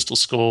Kingdom of the Crystal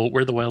Skull,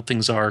 Where the Wild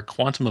Things Are,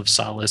 Quantum of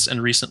Solace,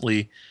 and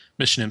recently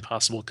Mission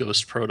Impossible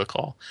Ghost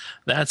Protocol.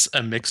 That's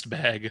a mixed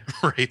bag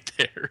right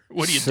there.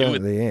 What do you do with it?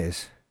 Certainly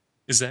is.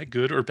 Is that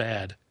good or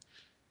bad?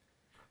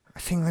 I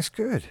think that's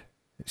good.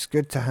 It's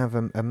good to have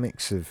a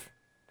mix of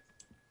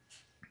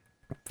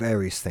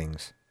various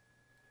things.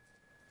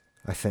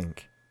 I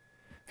think.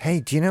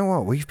 Hey, do you know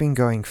what? We've been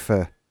going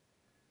for.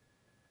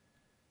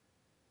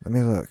 Let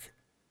me look.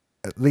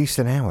 At least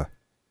an hour.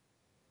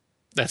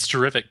 That's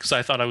terrific because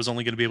I thought I was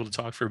only going to be able to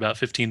talk for about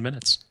 15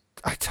 minutes.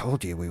 I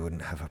told you we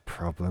wouldn't have a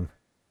problem.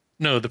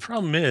 No, the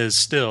problem is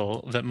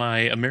still that my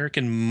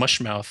American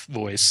mushmouth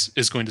voice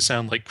is going to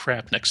sound like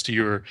crap next to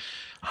your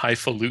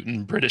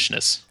highfalutin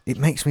Britishness. It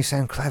makes me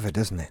sound clever,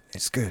 doesn't it?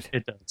 It's good.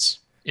 It does.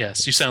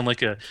 Yes, you sound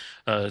like a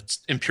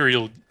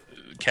imperial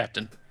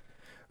captain.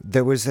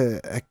 There was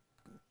a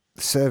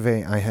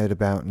survey I heard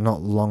about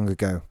not long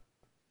ago,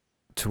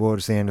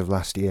 towards the end of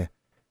last year,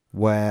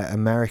 where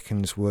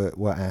Americans were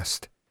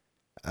asked,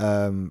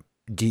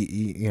 what do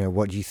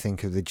you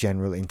think of the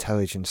general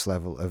intelligence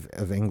level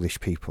of English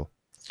people?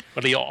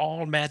 What are you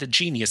all mad at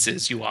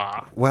geniuses you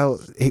are?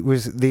 Well, it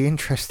was the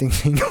interesting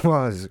thing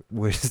was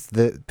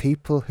that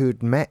people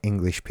who'd met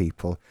English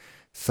people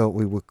thought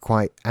we were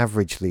quite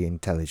averagely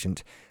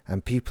intelligent,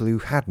 and people who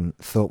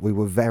hadn't thought we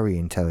were very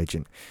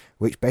intelligent,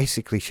 which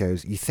basically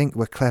shows you think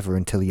we're clever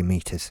until you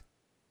meet us.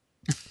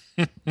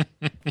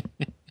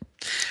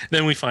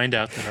 Then we find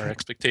out that our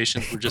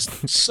expectations were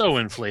just so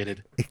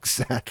inflated.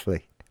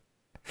 Exactly.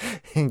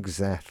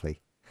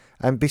 Exactly.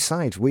 And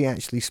besides, we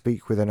actually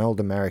speak with an old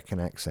American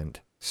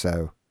accent,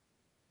 so,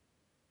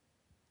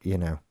 you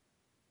know.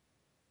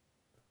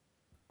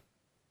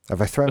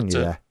 Have I thrown But you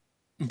there?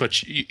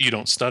 but you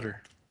don't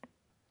stutter.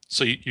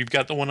 So you've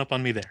got the one up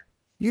on me there.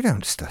 You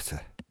don't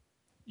stutter.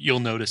 You'll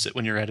notice it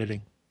when you're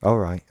editing. All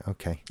right,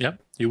 okay.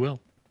 Yep, you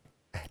will.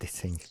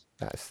 Editing.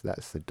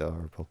 That's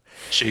adorable.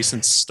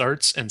 Jason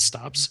starts and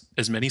stops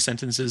as many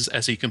sentences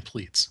as he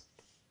completes.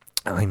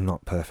 I'm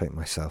not perfect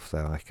myself,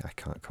 though. I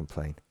can't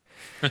complain.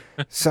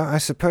 So I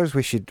suppose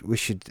we should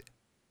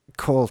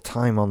call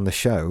time on the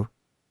show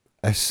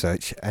as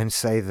such and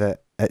say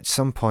that at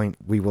some point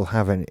we will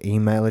have an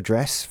email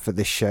address for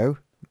this show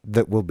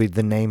that will be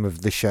the name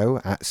of the show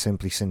at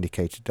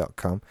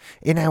simplysyndicated.com.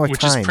 In our Which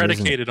time, is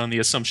predicated on the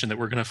assumption that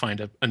we're going to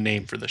find a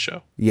name for the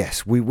show.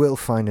 Yes, we will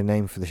find a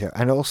name for the show.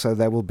 And also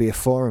there will be a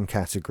forum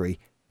category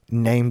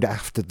named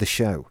after the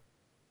show.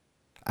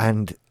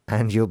 And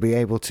you'll be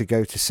able to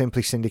go to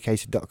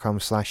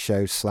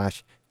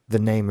simplysyndicated.com/shows/the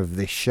name of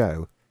this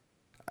show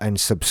and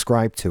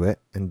subscribe to it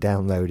and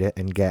download it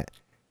and get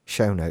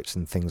show notes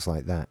and things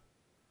like that.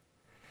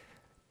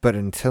 But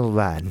until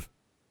then,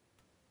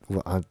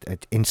 well, I'll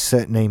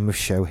insert name of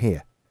show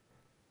here.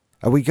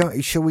 Are we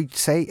going? Shall we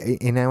say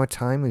in our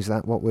time? Is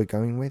that what we're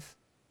going with?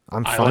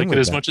 I'm fine I like with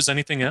it as that. much as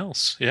anything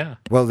else. Yeah.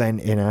 Well, then,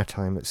 in our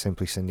time at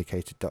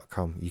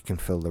simplysyndicated.com, you can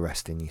fill the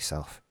rest in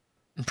yourself.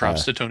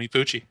 Props to Tony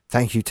Pucci.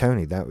 Thank you,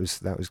 Tony. That was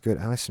good.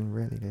 Alison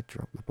really did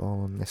drop the ball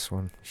on this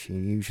one. She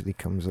usually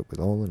comes up with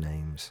all the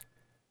names,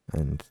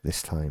 and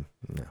this time,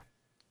 no.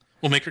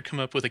 We'll make her come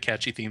up with a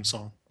catchy theme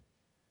song.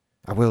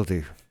 I will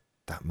do.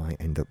 That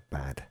might end up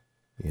bad.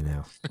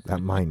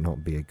 That might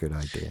not be a good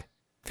idea.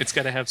 It's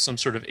got to have some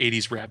sort of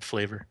 80s rap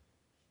flavor.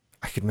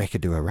 I could make her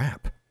do a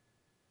rap.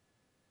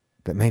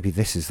 But maybe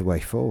this is the way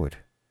forward.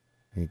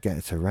 You get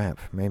her to rap.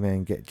 Maybe I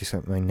can get just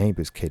like my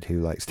neighbour's kid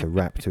who likes to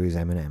rap to his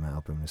Eminem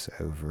albums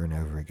over and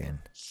over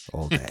again,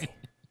 all day.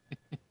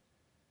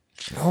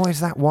 Oh, is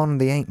that one,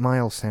 the 8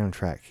 Mile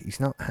soundtrack? He's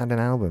not had an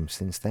album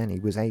since then.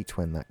 He was 8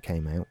 when that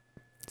came out.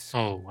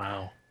 Oh,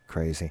 wow.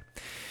 Crazy.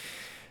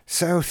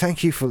 So,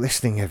 thank you for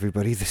listening,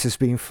 everybody. This has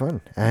been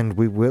fun. And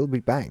we will be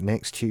back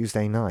next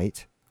Tuesday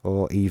night,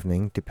 or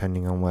evening,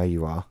 depending on where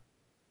you are,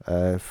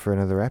 for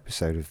another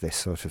episode of this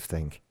sort of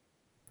thing.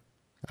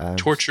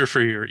 Torture for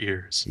your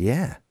ears.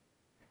 Yeah,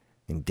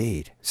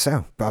 indeed.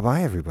 So,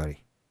 bye-bye,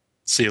 everybody.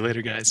 See you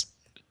later, guys.